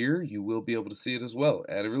next year you will be able to see it as well.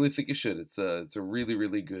 And I really think you should. It's a really,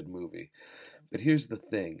 really good movie. But here's the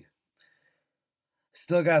thing.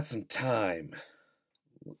 Still got some time.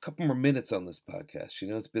 A couple more minutes on this podcast. You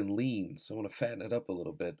know, it's been lean, so I want to fatten it up a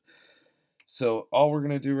little bit. So all we're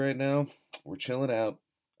going to do right now, we're chilling out.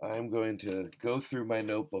 I'm going to go through my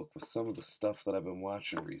notebook with some of the stuff that I've been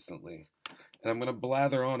watching recently. And I'm going to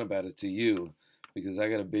blather on about it to you because I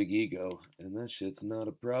got a big ego and that shit's not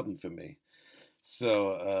a problem for me.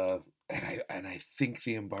 So, and I think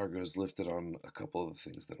the embargo's lifted on a couple of the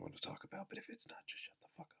things that I want to talk about. But if it's not, just shut the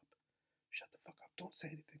fuck up. Shut the fuck up. Don't say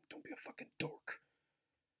anything. Don't be a fucking dork.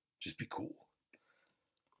 Just be cool.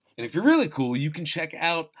 And if you're really cool, you can check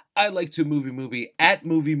out I Like to Movie at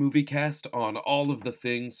MovieMovieCast on all of the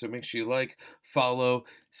things. So make sure you like, follow,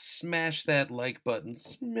 smash that like button,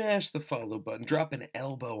 smash the follow button, drop an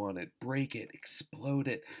elbow on it, break it, explode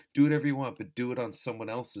it. Do whatever you want, but do it on someone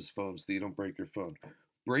else's phone so that you don't break your phone.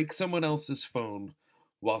 Break someone else's phone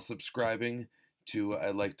while subscribing to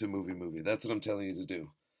I Like to Movie. That's what I'm telling you to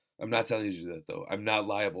do. I'm not telling you to do that, though. I'm not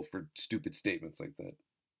liable for stupid statements like that.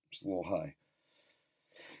 Just a little high.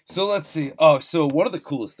 So let's see. Oh, so one of the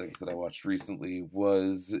coolest things that I watched recently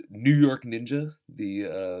was New York Ninja.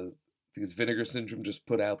 Because Vinegar Syndrome just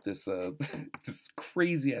put out this this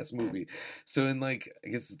crazy ass movie. So in I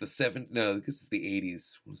guess it's the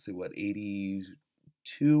 80s. I want to say what,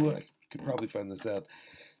 82? I could probably find this out.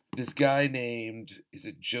 This guy named, is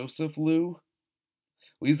it Joseph Liu?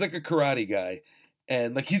 Well, he's like a karate guy.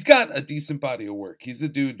 And he's got a decent body of work. He's a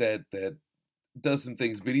dude that does some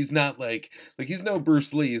things, but he's not like he's no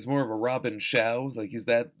Bruce Lee. He's more of a Robin Shao. He's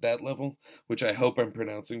that level, which I hope I'm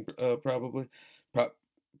pronouncing properly.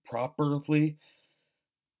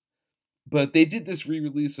 But they did this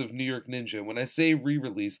re-release of New York Ninja. When I say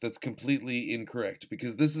re-release, that's completely incorrect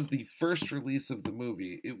because this is the first release of the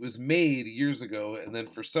movie. It was made years ago, and then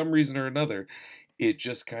for some reason or another, it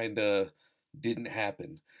just kind of didn't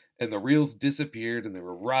happen. And the reels disappeared, and they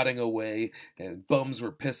were rotting away, and bums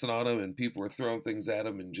were pissing on them, and people were throwing things at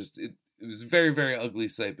them, and just it was a very, very ugly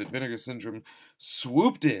sight. But Vinegar Syndrome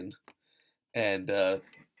swooped in and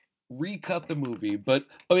recut the movie. But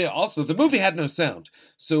oh yeah, also the movie had no sound,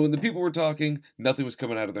 so when the people were talking, nothing was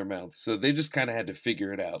coming out of their mouths, so they just kind of had to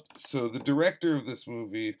figure it out. So the director of this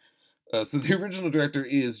movie, so the original director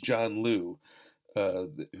is John Liu,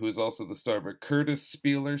 who is also the star, but Curtis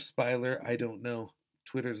Spieler, I don't know.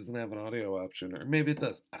 Twitter doesn't have an audio option, or maybe it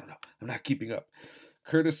does, I don't know, I'm not keeping up.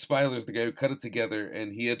 Curtis Spieler is the guy who cut it together,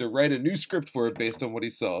 and he had to write a new script for it based on what he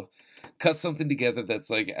saw, cut something together that's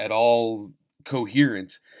like at all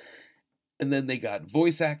coherent. And then they got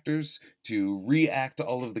voice actors to react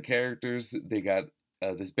all of the characters. They got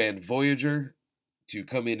this band Voyager to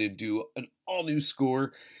come in and do an all new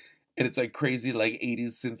score. And it's like crazy, like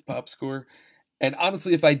 80s synth pop score. And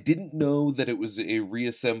honestly, if I didn't know that it was a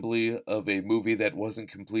reassembly of a movie that wasn't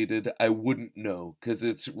completed, I wouldn't know because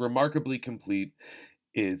it's remarkably complete.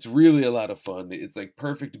 It's really a lot of fun. It's like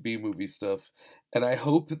perfect B movie stuff. And I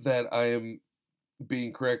hope that I am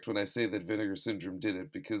being correct when I say that Vinegar Syndrome did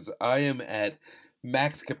it, because I am at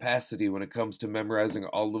max capacity when it comes to memorizing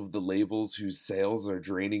all of the labels whose sales are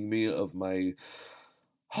draining me of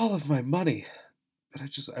all of my money. But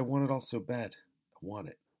I want it all so bad. I want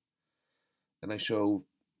it. And I show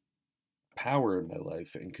power in my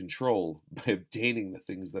life and control by obtaining the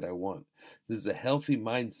things that I want. This is a healthy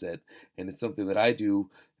mindset, and it's something that I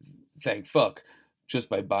do, thank fuck, just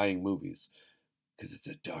by buying movies. Because it's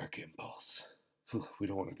a dark impulse. We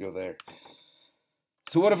don't want to go there.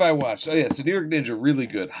 So what have I watched? Oh yeah, so New York Ninja, really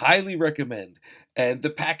good. Highly recommend. And the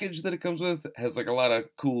package that it comes with has like a lot of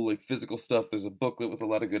cool like physical stuff. There's a booklet with a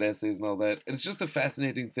lot of good essays and all that. And it's just a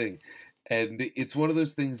fascinating thing. And it's one of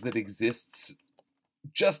those things that exists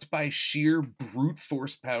just by sheer brute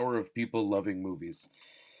force power of people loving movies.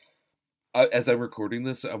 As I'm recording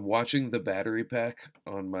this, I'm watching the battery pack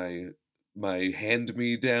on my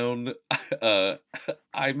hand-me-down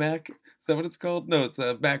iMac. Is that what it's called? No, it's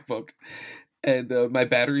a MacBook. And my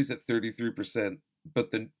battery's at 33%,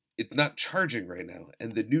 but it's not charging right now.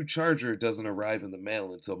 And the new charger doesn't arrive in the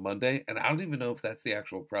mail until Monday, and I don't even know if that's the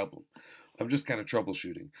actual problem. I'm just kind of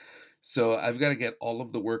troubleshooting. So I've got to get all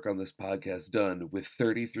of the work on this podcast done with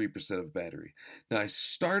 33% of battery. Now, I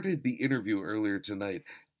started the interview earlier tonight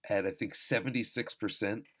at, I think,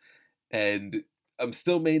 76%, and I'm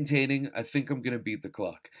still maintaining. I think I'm going to beat the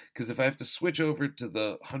clock. Because if I have to switch over to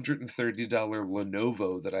the $130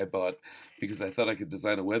 Lenovo that I bought because I thought I could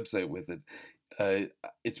design a website with it,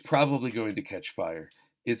 it's probably going to catch fire.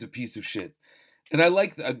 It's a piece of shit. And I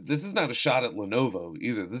like, this is not a shot at Lenovo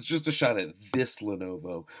either. This is just a shot at this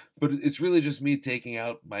Lenovo. But it's really just me taking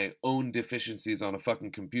out my own deficiencies on a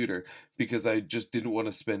fucking computer because I just didn't want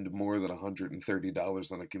to spend more than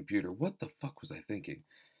 $130 on a computer. What the fuck was I thinking?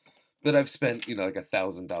 But I've spent, like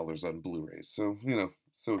 $1,000 on Blu-rays. So,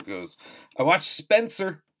 so it goes. I watched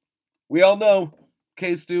Spencer. We all know.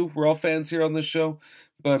 K-Stu, we're all fans here on this show.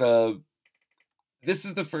 But this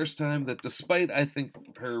is the first time that despite, I think,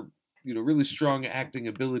 her, really strong acting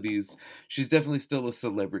abilities, she's definitely still a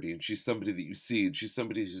celebrity. And she's somebody that you see. And she's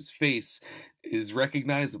somebody whose face is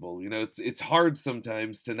recognizable. It's hard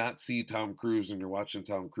sometimes to not see Tom Cruise when you're watching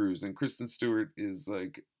Tom Cruise. And Kristen Stewart is,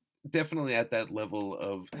 definitely at that level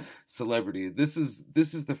of celebrity. This is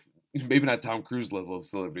the maybe not Tom Cruise level of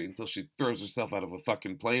celebrity until she throws herself out of a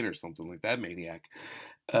fucking plane or something like that maniac.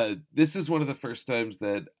 This is one of the first times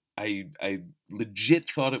that I legit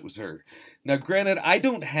thought it was her. Now, granted, I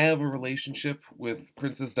don't have a relationship with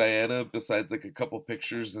Princess Diana besides like a couple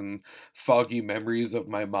pictures and foggy memories of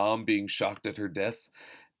my mom being shocked at her death.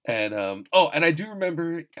 And and I do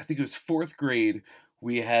remember, I think it was 4th grade,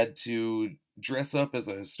 we had to dress up as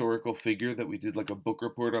a historical figure that we did like a book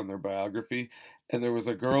report on their biography, and there was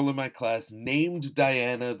a girl in my class named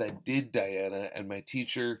Diana that did Diana, and my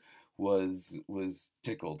teacher was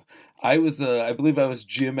tickled. I believe I was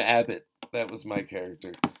Jim Abbott. That was my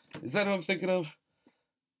character. Is that who I'm thinking of?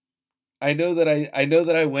 I know that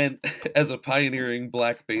I went as a pioneering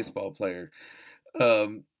black baseball player.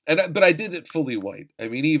 But I did it fully white. I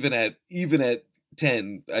mean, even at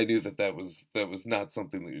 10, I knew that was not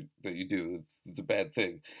something that you do. It's a bad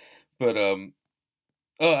thing. But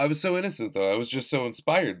I was so innocent though. I was just so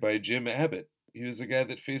inspired by Jim Abbott. He was a guy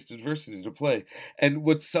that faced adversity to play. And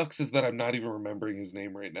what sucks is that I'm not even remembering his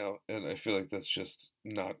name right now, and I feel like that's just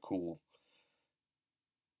not cool.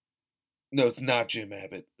 No, it's not Jim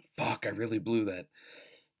Abbott. fuck, I really blew that.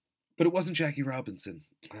 But it wasn't Jackie Robinson.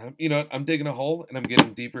 You know what? I'm digging a hole and I'm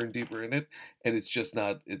getting deeper and deeper in it, and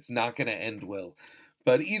it's not going to end well.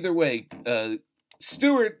 But either way,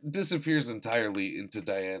 Stewart disappears entirely into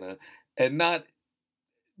Diana, and not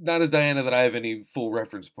a Diana that I have any full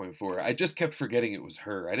reference point for. I just kept forgetting it was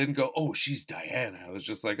her. I didn't go, oh, she's Diana. I was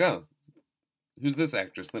just like, oh, who's this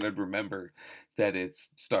actress? Then I'd remember that it's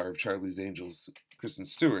star of Charlie's Angels, Kristen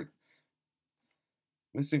Stewart.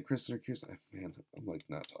 Am I saying Kristen or Kirsten? Man, I'm like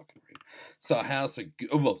not talking right. Saw House.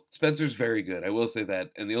 Well, Spencer's very good. I will say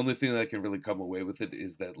that. And the only thing that I can really come away with it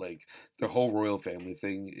is that like the whole royal family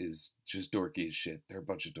thing is just dorky as shit. They're a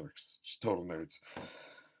bunch of dorks, just total nerds.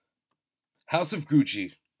 House of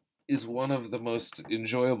Gucci is one of the most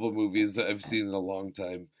enjoyable movies I've seen in a long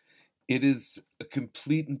time. It is a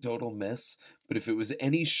complete and total mess, but if it was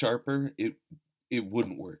any sharper, it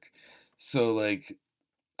wouldn't work. So like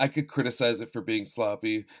I could criticize it for being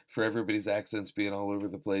sloppy, for everybody's accents being all over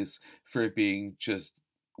the place, for it being just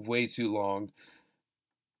way too long.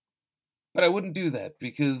 But I wouldn't do that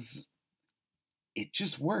because it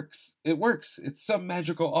just works. It works. It's some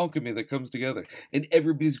magical alchemy that comes together. And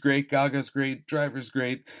everybody's great. Gaga's great. Driver's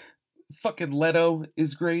great. Fucking Leto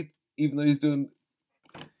is great, even though he's doing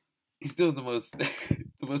the most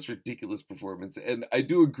the most ridiculous performance. And I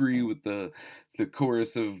do agree with the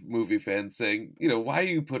chorus of movie fans saying, you know, why are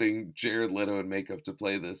you putting Jared Leto in makeup to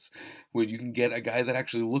play this when you can get a guy that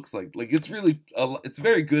actually looks like it's really it's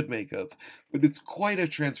very good makeup, but it's quite a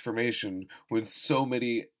transformation when so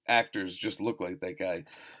many actors just look like that guy.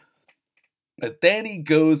 But then he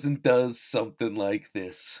goes and does something like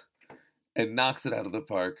this and knocks it out of the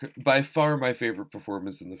park. By far my favorite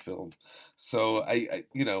performance in the film. So I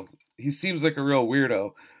you know, he seems like a real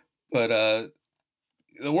weirdo, but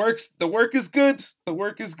the work is good. The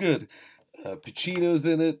work is good. Pacino's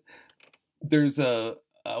in it. There's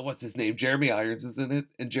what's his name? Jeremy Irons is in it,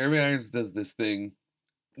 and Jeremy Irons does this thing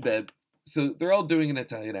that so they're all doing an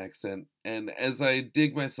Italian accent, and as I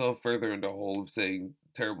dig myself further into a hole of saying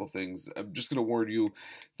terrible things, I'm just going to warn you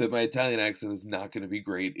that my Italian accent is not going to be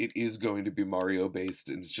great. It is going to be Mario based,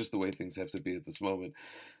 and it's just the way things have to be at this moment.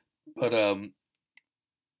 But I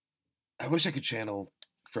wish I could channel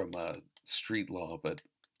from Street Law, but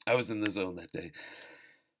I was in the zone that day.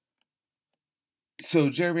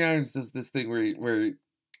 So Jeremy Irons does this thing where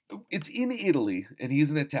it's in Italy, and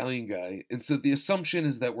he's an Italian guy, and so the assumption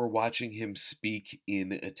is that we're watching him speak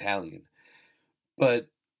in Italian. But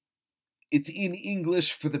it's in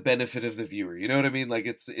English for the benefit of the viewer. You know what I mean? Like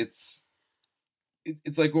it's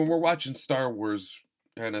like when we're watching Star Wars,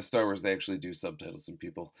 or no, Star Wars, they actually do subtitles and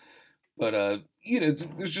people. But you know,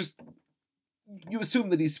 there's just you assume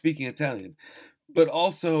that he's speaking Italian. But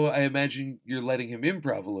also, I imagine you're letting him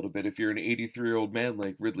improv a little bit. If you're an 83-year-old man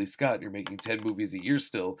like Ridley Scott and you're making 10 movies a year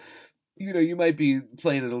still, you know, you might be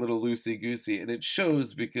playing it a little loosey-goosey. And it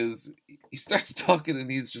shows because he starts talking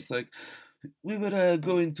and he's just like, we were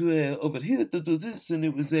going to over here to do this, and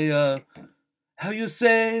it was how you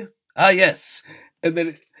say? Ah, yes. And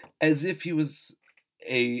then as if he was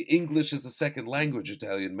a English as a second language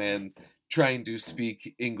Italian man trying to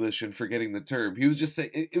speak English and forgetting the term. He was just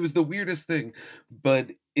saying, it was the weirdest thing,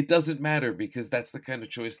 but it doesn't matter because that's the kind of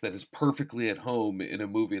choice that is perfectly at home in a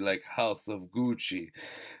movie like House of Gucci.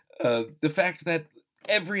 The fact that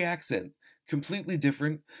every accent, completely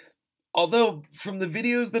different, although from the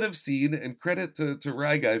videos that I've seen, and credit to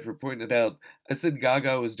Rye Guy for pointing it out, I said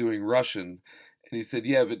Gaga was doing Russian, and he said,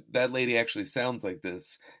 yeah, but that lady actually sounds like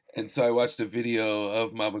this. And so I watched a video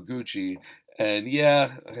of Mama Gucci, and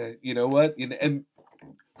yeah, you know what? And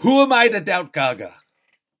who am I to doubt Gaga?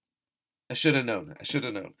 I should have known.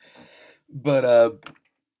 But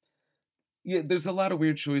yeah, there's a lot of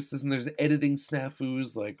weird choices, and there's editing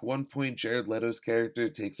snafus. Like one point, Jared Leto's character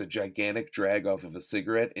takes a gigantic drag off of a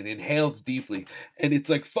cigarette and inhales deeply, and it's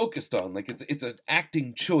like focused on, like it's an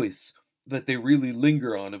acting choice that they really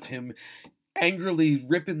linger on of him angrily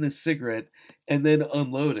ripping the cigarette and then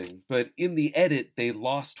unloading. But in the edit, they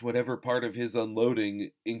lost whatever part of his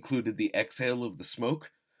unloading included the exhale of the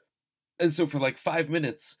smoke. And so for like 5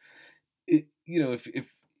 minutes, you know,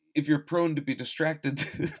 if you're prone to be distracted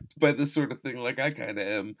by this sort of thing, like I kind of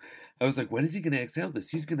am, I was like, when is he going to exhale this?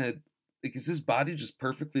 He's going to, like, is his body just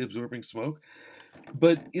perfectly absorbing smoke?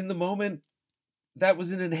 But in the moment, that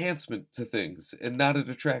was an enhancement to things and not a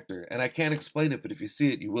detractor. And I can't explain it, but if you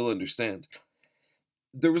see it, you will understand.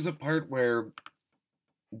 There was a part where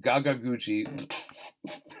Gaga Gucci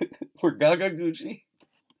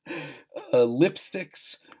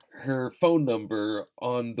lipsticks her phone number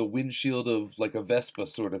on the windshield of like a Vespa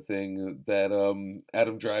sort of thing that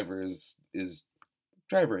Adam Driver is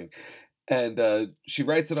driving. And she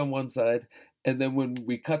writes it on one side, and then when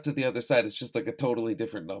we cut to the other side, it's just like a totally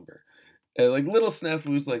different number. Like little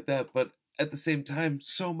snafus like that, but at the same time,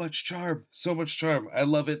 so much charm, so much charm. I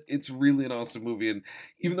love it. It's really an awesome movie, and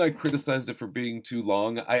even though I criticized it for being too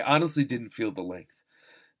long, I honestly didn't feel the length.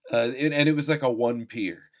 And it was like a one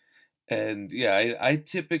peer. And yeah, I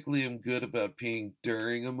typically am good about peeing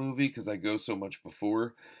during a movie because I go so much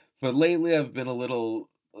before. But lately, I've been a little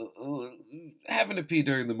having to pee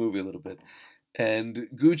during the movie a little bit. And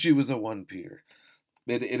Gucci was a one peer.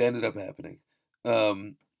 It ended up happening.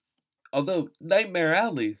 Although Nightmare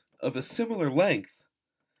Alley of a similar length,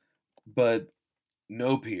 but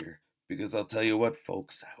no peer. Because I'll tell you what,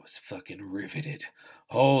 folks, I was fucking riveted.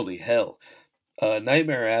 Holy hell.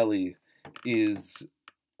 Nightmare Alley is...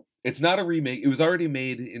 It's not a remake. It was already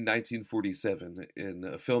made in 1947 in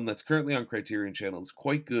a film that's currently on Criterion Channel. It's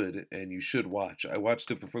quite good, and you should watch. I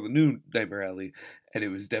watched it before the new Nightmare Alley, and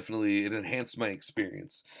it enhanced my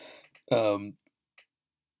experience. But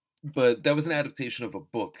that was an adaptation of a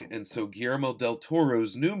book, and so Guillermo del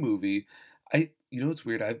Toro's new movie, you know what's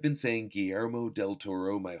weird? I've been saying Guillermo del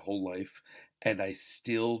Toro my whole life, and I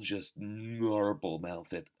still just marble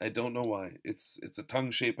mouth it. I don't know why. It's a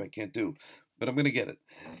tongue shape I can't do, but I'm gonna get it.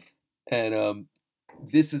 And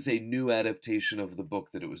this is a new adaptation of the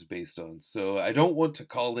book that it was based on. So I don't want to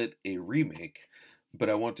call it a remake, but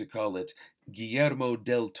I want to call it Guillermo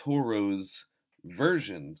del Toro's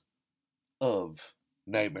version of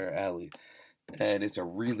Nightmare Alley. And it's a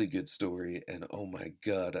really good story. And oh my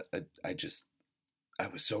God, I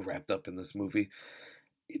was so wrapped up in this movie.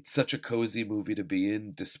 It's such a cozy movie to be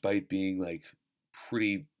in, despite being like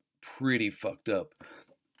pretty fucked up.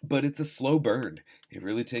 But it's a slow burn. It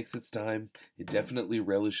really takes its time. It definitely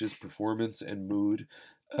relishes performance and mood.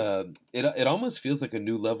 It almost feels like a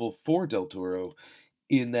new level for Del Toro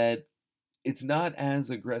in that it's not as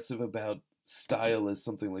aggressive about style as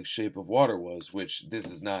something like Shape of Water was, which this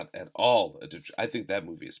is not at all. I think that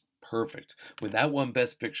movie is perfect. When that won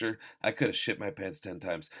Best Picture, I could have shit my pants 10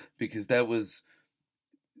 times because that was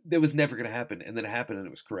never going to happen, and then it happened and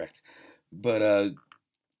it was correct. But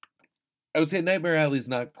I would say Nightmare Alley is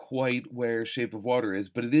not quite where Shape of Water is,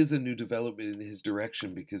 but it is a new development in his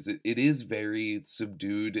direction because it is very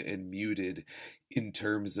subdued and muted in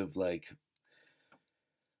terms of like,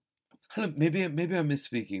 I don't know, maybe I'm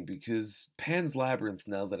misspeaking because Pan's Labyrinth,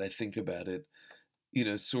 now that I think about it,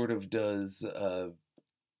 sort of does,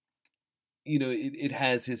 it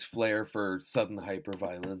has his flair for sudden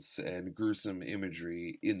hyperviolence and gruesome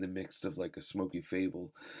imagery in the mix of like a smoky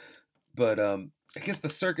fable. But I guess the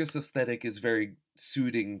circus aesthetic is very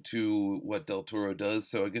suiting to what Del Toro does,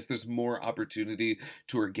 so I guess there's more opportunity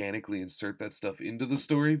to organically insert that stuff into the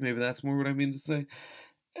story. Maybe that's more what I mean to say.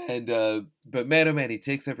 And but man, oh man, he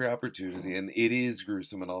takes every opportunity, and it is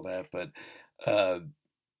gruesome and all that. But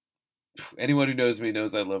anyone who knows me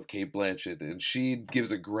knows I love Cate Blanchett, and she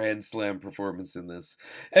gives a grand slam performance in this.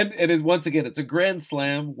 And once again, it's a grand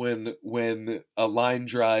slam when a line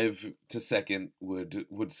drive to second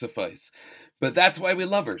would suffice. But that's why we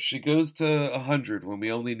love her. She goes to 100 when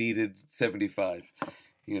we only needed 75.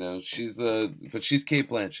 She's Cate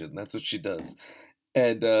Blanchett, and that's what she does.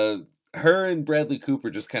 And her and Bradley Cooper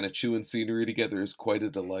just kind of chewing scenery together is quite a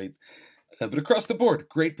delight. But across the board,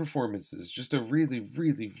 great performances. Just a really,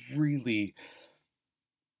 really, really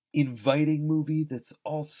inviting movie that's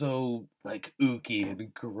also like ooky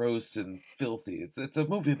and gross and filthy. It's a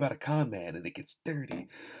movie about a con man and it gets dirty,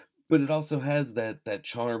 but it also has that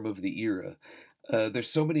charm of the era. There's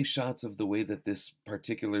so many shots of the way that this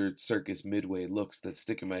particular circus midway looks that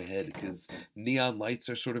stick in my head because neon lights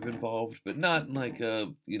are sort of involved, but not in like a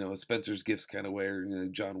Spencer's Gifts kind of way or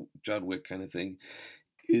John Wick kind of thing.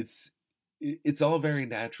 It's all very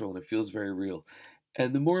natural and it feels very real.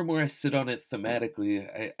 And the more and more I sit on it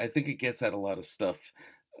thematically, I think it gets at a lot of stuff.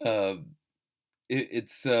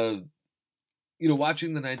 It's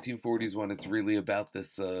watching the 1940s one, it's really about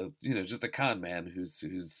this, just a con man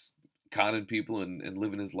who's conning people and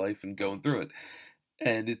living his life and going through it.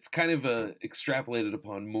 And it's kind of extrapolated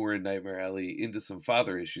upon more in Nightmare Alley into some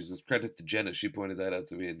father issues. With credit to Jenna, she pointed that out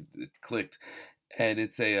to me and it clicked. And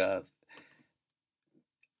it's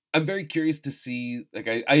I'm very curious to see, like,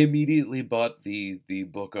 I immediately bought the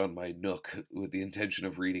book on my Nook with the intention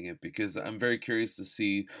of reading it because I'm very curious to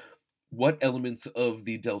see what elements of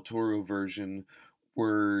the Del Toro version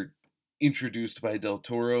were introduced by Del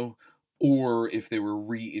Toro or if they were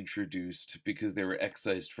reintroduced because they were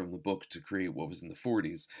excised from the book to create what was in the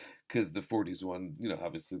 40s. Because the 40s one,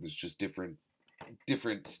 obviously there's just different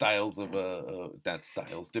styles of not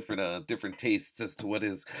styles, different tastes as to what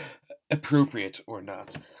is appropriate or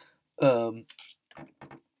not.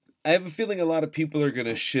 I have a feeling a lot of people are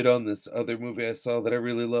gonna shit on this other movie I saw that I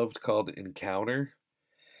really loved called Encounter.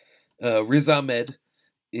 Riz Ahmed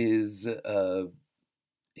is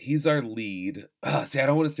he's our lead. See, I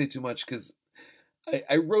don't want to say too much because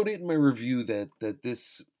I wrote it in my review that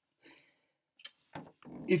this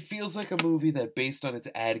it feels like a movie that, based on its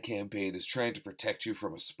ad campaign, is trying to protect you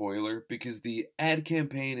from a spoiler because the ad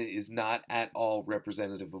campaign is not at all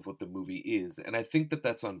representative of what the movie is, and I think that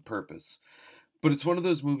that's on purpose. But it's one of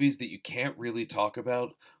those movies that you can't really talk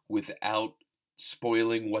about without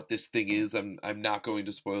spoiling what this thing is. I'm not going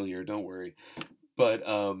to spoil here, don't worry. But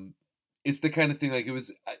it's the kind of thing like it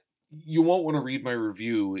was. You won't want to read my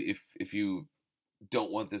review if you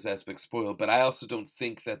don't want this aspect spoiled. But I also don't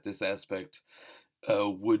think that this aspect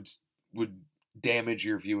would damage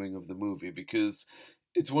your viewing of the movie because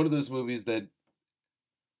it's one of those movies that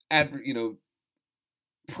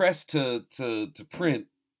press to print,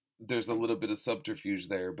 there's a little bit of subterfuge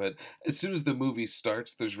there, but as soon as the movie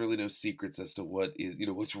starts, there's really no secrets as to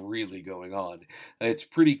what's really going on. It's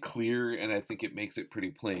pretty clear, and I think it makes it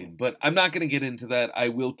pretty plain. But I'm not going to get into that. I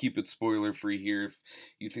will keep it spoiler free here if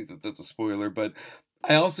you think that that's a spoiler. But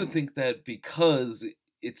I also think that because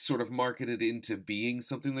it's sort of marketed into being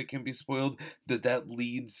something that can be spoiled, that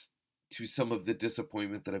leads to some of the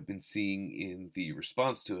disappointment that I've been seeing in the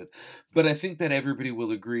response to it. But I think that everybody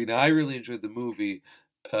will agree. Now, I really enjoyed the movie.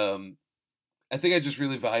 I think I just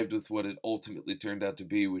really vibed with what it ultimately turned out to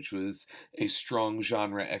be, which was a strong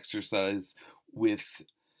genre exercise with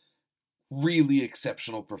really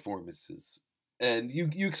exceptional performances. And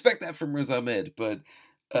you expect that from Riz Ahmed, but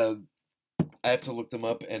I have to look them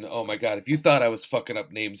up, and oh my god, if you thought I was fucking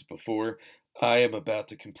up names before, I am about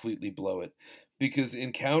to completely blow it. Because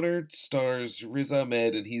Encounter stars Riz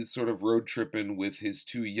Ahmed, and he's sort of road tripping with his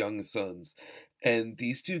two young sons. And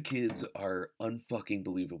these two kids are unfucking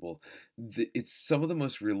believable. It's some of the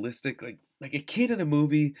most realistic, like a kid in a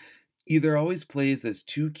movie either always plays as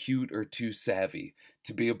too cute or too savvy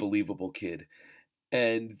to be a believable kid.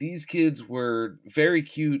 And these kids were very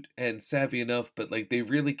cute and savvy enough, but like they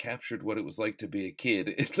really captured what it was like to be a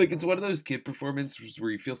kid. It's like it's one of those kid performances where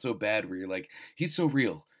you feel so bad, where you're like, he's so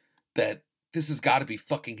real that this has got to be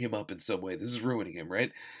fucking him up in some way. This is ruining him,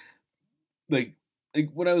 right? Like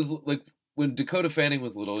when I was like when Dakota Fanning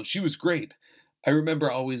was little, and she was great. I remember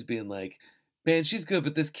always being like, man, she's good,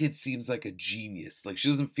 but this kid seems like a genius. Like she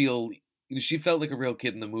doesn't feel. She felt like a real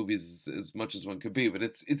kid in the movies as much as one could be, but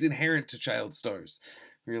it's inherent to child stars.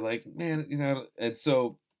 Where you're like, man, and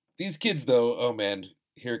so these kids though, oh man,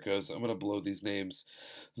 here it goes. I'm gonna blow these names.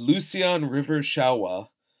 Lucian River Shawa.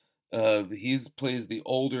 He's plays the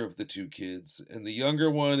older of the two kids, and the younger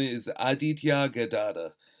one is Aditya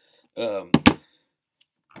Gadada. Um,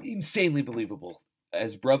 Insanely believable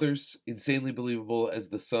as brothers, insanely believable as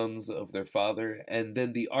the sons of their father, and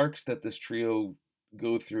then the arcs that this trio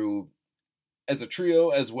go through as a trio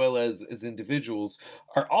as well as individuals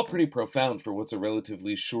are all pretty profound for what's a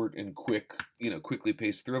relatively short and quickly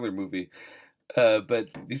paced thriller movie. But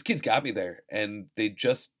these kids got me there, and they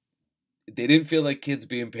didn't feel like kids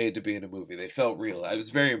being paid to be in a movie. They felt real. I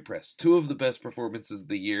was very impressed. Two of the best performances of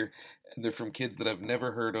the year, and they're from kids that I've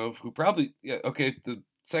never heard of, who probably, the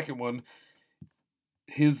second one,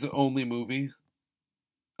 his only movie.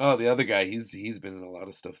 Oh, the other guy, he's been in a lot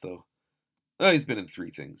of stuff, though. Oh, he's been in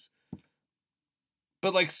 3 things.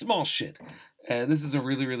 But like small shit. And this is a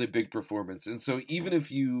really, really big performance. And so even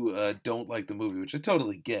if you don't like the movie, which I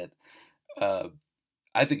totally get,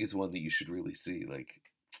 I think it's one that you should really see. Like,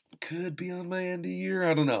 could be on my end of year.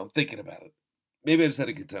 I don't know. I'm thinking about it. Maybe I just had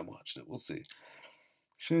a good time watching it. We'll see.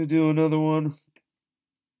 Should I do another one?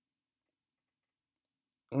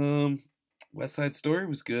 West Side Story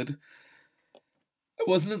was good. I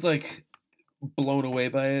wasn't as like blown away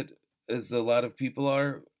by it as a lot of people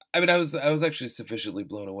are. I mean, I was actually sufficiently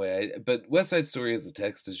blown away. But West Side Story as a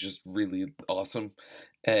text is just really awesome,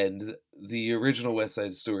 and the original West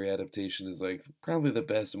Side Story adaptation is like probably the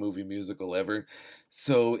best movie musical ever.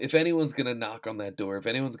 So if anyone's gonna knock on that door, if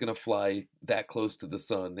anyone's gonna fly that close to the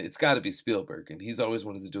sun, it's got to be Spielberg, and he's always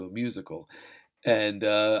wanted to do a musical. And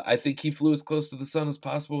I think he flew as close to the sun as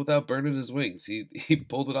possible without burning his wings. He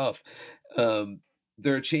pulled it off.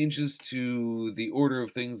 There are changes to the order of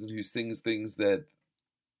things and who sings things that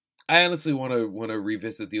I honestly want to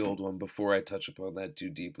revisit the old one before I touch upon that too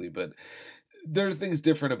deeply. But there are things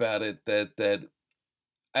different about it that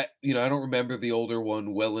I don't remember the older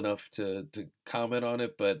one well enough to comment on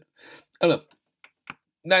it. But I don't know.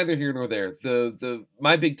 Neither here nor there.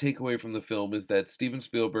 My big takeaway from the film is that Steven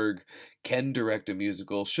Spielberg can direct a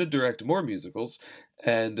musical, should direct more musicals,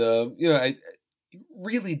 and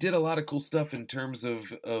really did a lot of cool stuff in terms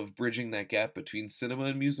of bridging that gap between cinema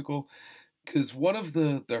and musical. Because one of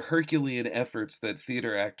the Herculean efforts that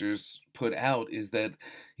theater actors put out is that,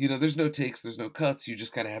 there's no takes, there's no cuts, you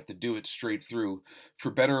just kind of have to do it straight through, for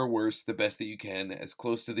better or worse, the best that you can, as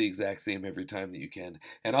close to the exact same every time that you can.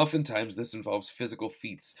 And oftentimes this involves physical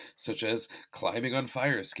feats, such as climbing on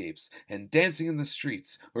fire escapes, and dancing in the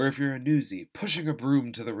streets, or if you're a newsie, pushing a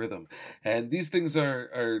broom to the rhythm. And these things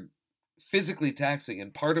are physically taxing,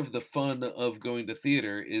 and part of the fun of going to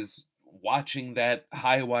theater is watching that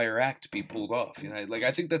high wire act be pulled off.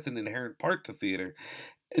 I think that's an inherent part to theater.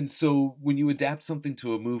 And so when you adapt something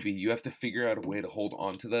to a movie, you have to figure out a way to hold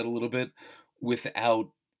on to that a little bit without,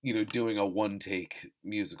 doing a one take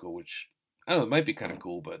musical, which I don't know, it might be kind of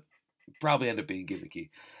cool, but probably end up being gimmicky.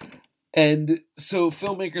 And so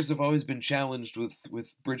filmmakers have always been challenged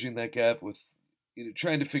with bridging that gap, with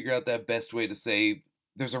trying to figure out that best way to say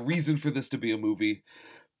there's a reason for this to be a movie,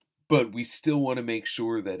 but we still want to make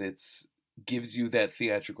sure that it's gives you that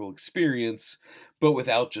theatrical experience, but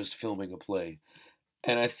without just filming a play.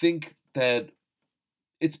 And I think that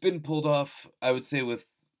it's been pulled off, I would say, with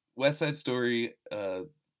West Side Story, the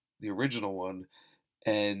original one,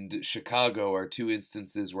 and Chicago are two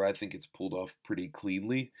instances where I think it's pulled off pretty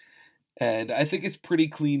cleanly. And I think it's pretty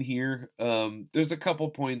clean here. There's a couple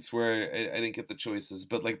points where I didn't get the choices,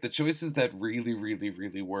 but like the choices that really, really,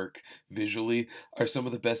 really work visually are some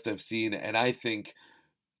of the best I've seen, and I think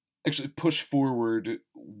actually push forward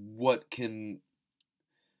what can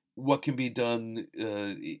be done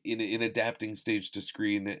in adapting stage to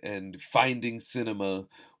screen and finding cinema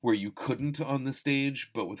where you couldn't on the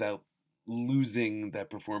stage, but without losing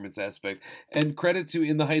that performance aspect. And credit to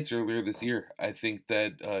In the Heights earlier this year. I think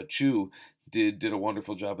that Chu did a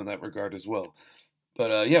wonderful job in that regard as well.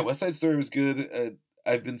 But yeah, West Side Story was good.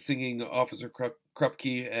 I've been singing Officer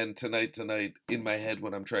Krupke and Tonight in my head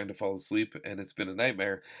when I'm trying to fall asleep, and it's been a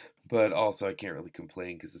nightmare. But also, I can't really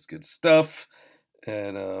complain because it's good stuff.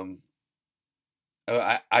 And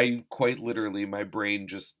I quite literally, my brain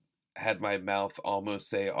just had my mouth almost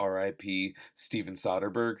say R.I.P. Steven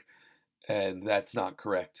Soderbergh, and that's not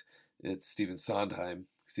correct. It's Stephen Sondheim,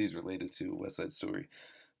 because he's related to West Side Story.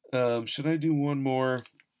 Should I do one more?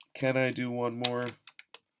 Can I do one more?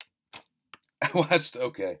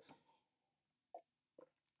 Okay.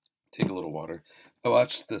 Take a little water. I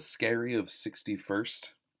watched The Scary of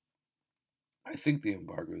 61st. I think the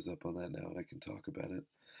embargo is up on that now, and I can talk about it.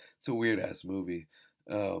 It's a weird-ass movie.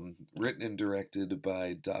 Written and directed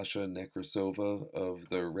by Dasha Nekrasova of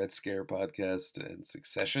the Red Scare podcast and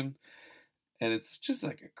Succession. And it's just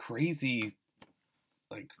like a crazy,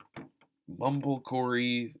 like,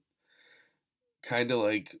 mumblecore-y, kind of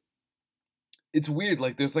like, it's weird.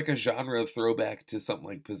 Like, there's like a genre throwback to something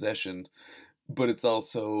like Possession, but it's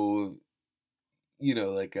also,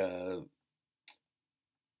 like a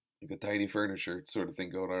Tiny Furniture sort of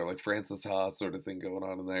thing going on, or like Francis Ha sort of thing going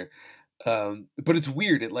on in there. But it's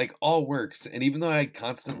weird. It like all works. And even though I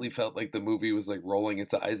constantly felt like the movie was like rolling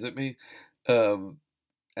its eyes at me,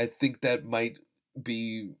 I think that might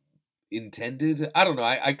be intended. I don't know.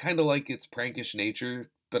 I kind of like its prankish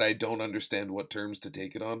nature, but I don't understand what terms to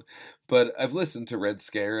take it on. But I've listened to Red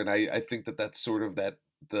Scare, and I think that that's sort of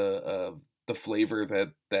the flavor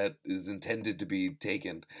that is intended to be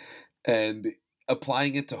taken. And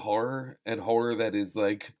applying it to horror, and horror that is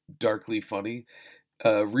like darkly funny,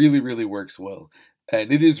 really, really works well.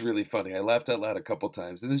 And it is really funny. I laughed out loud a couple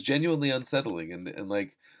times. It is genuinely unsettling, and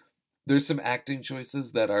like, there's some acting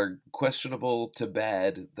choices that are questionable to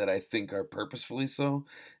bad that I think are purposefully so,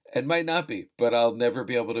 and might not be, but I'll never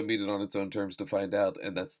be able to meet it on its own terms to find out,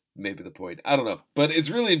 and that's maybe the point. I don't know, but it's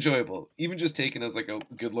really enjoyable. Even just taken as like a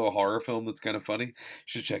good little horror film that's kind of funny. You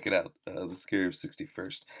should check it out. The Scary of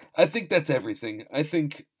 61st. I think that's everything. I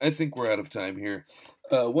think we're out of time here.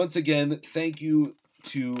 Once again, thank you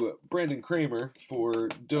to Brandon Kramer for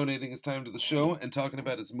donating his time to the show and talking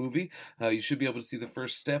about his movie. You should be able to see the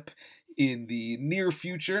first step in the near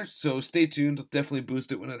future, so stay tuned. Definitely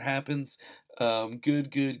boost it when it happens.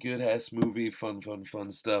 Good ass movie. Fun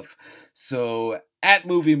stuff. So at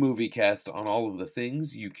MovieCast on all of the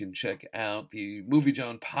things. You can check out the Movie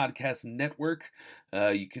John Podcast Network.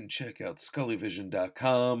 You can check out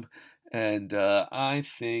ScullyVision.com. And I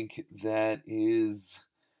think that is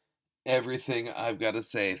everything I've got to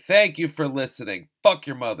say. Thank you for listening. Fuck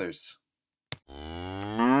your mothers.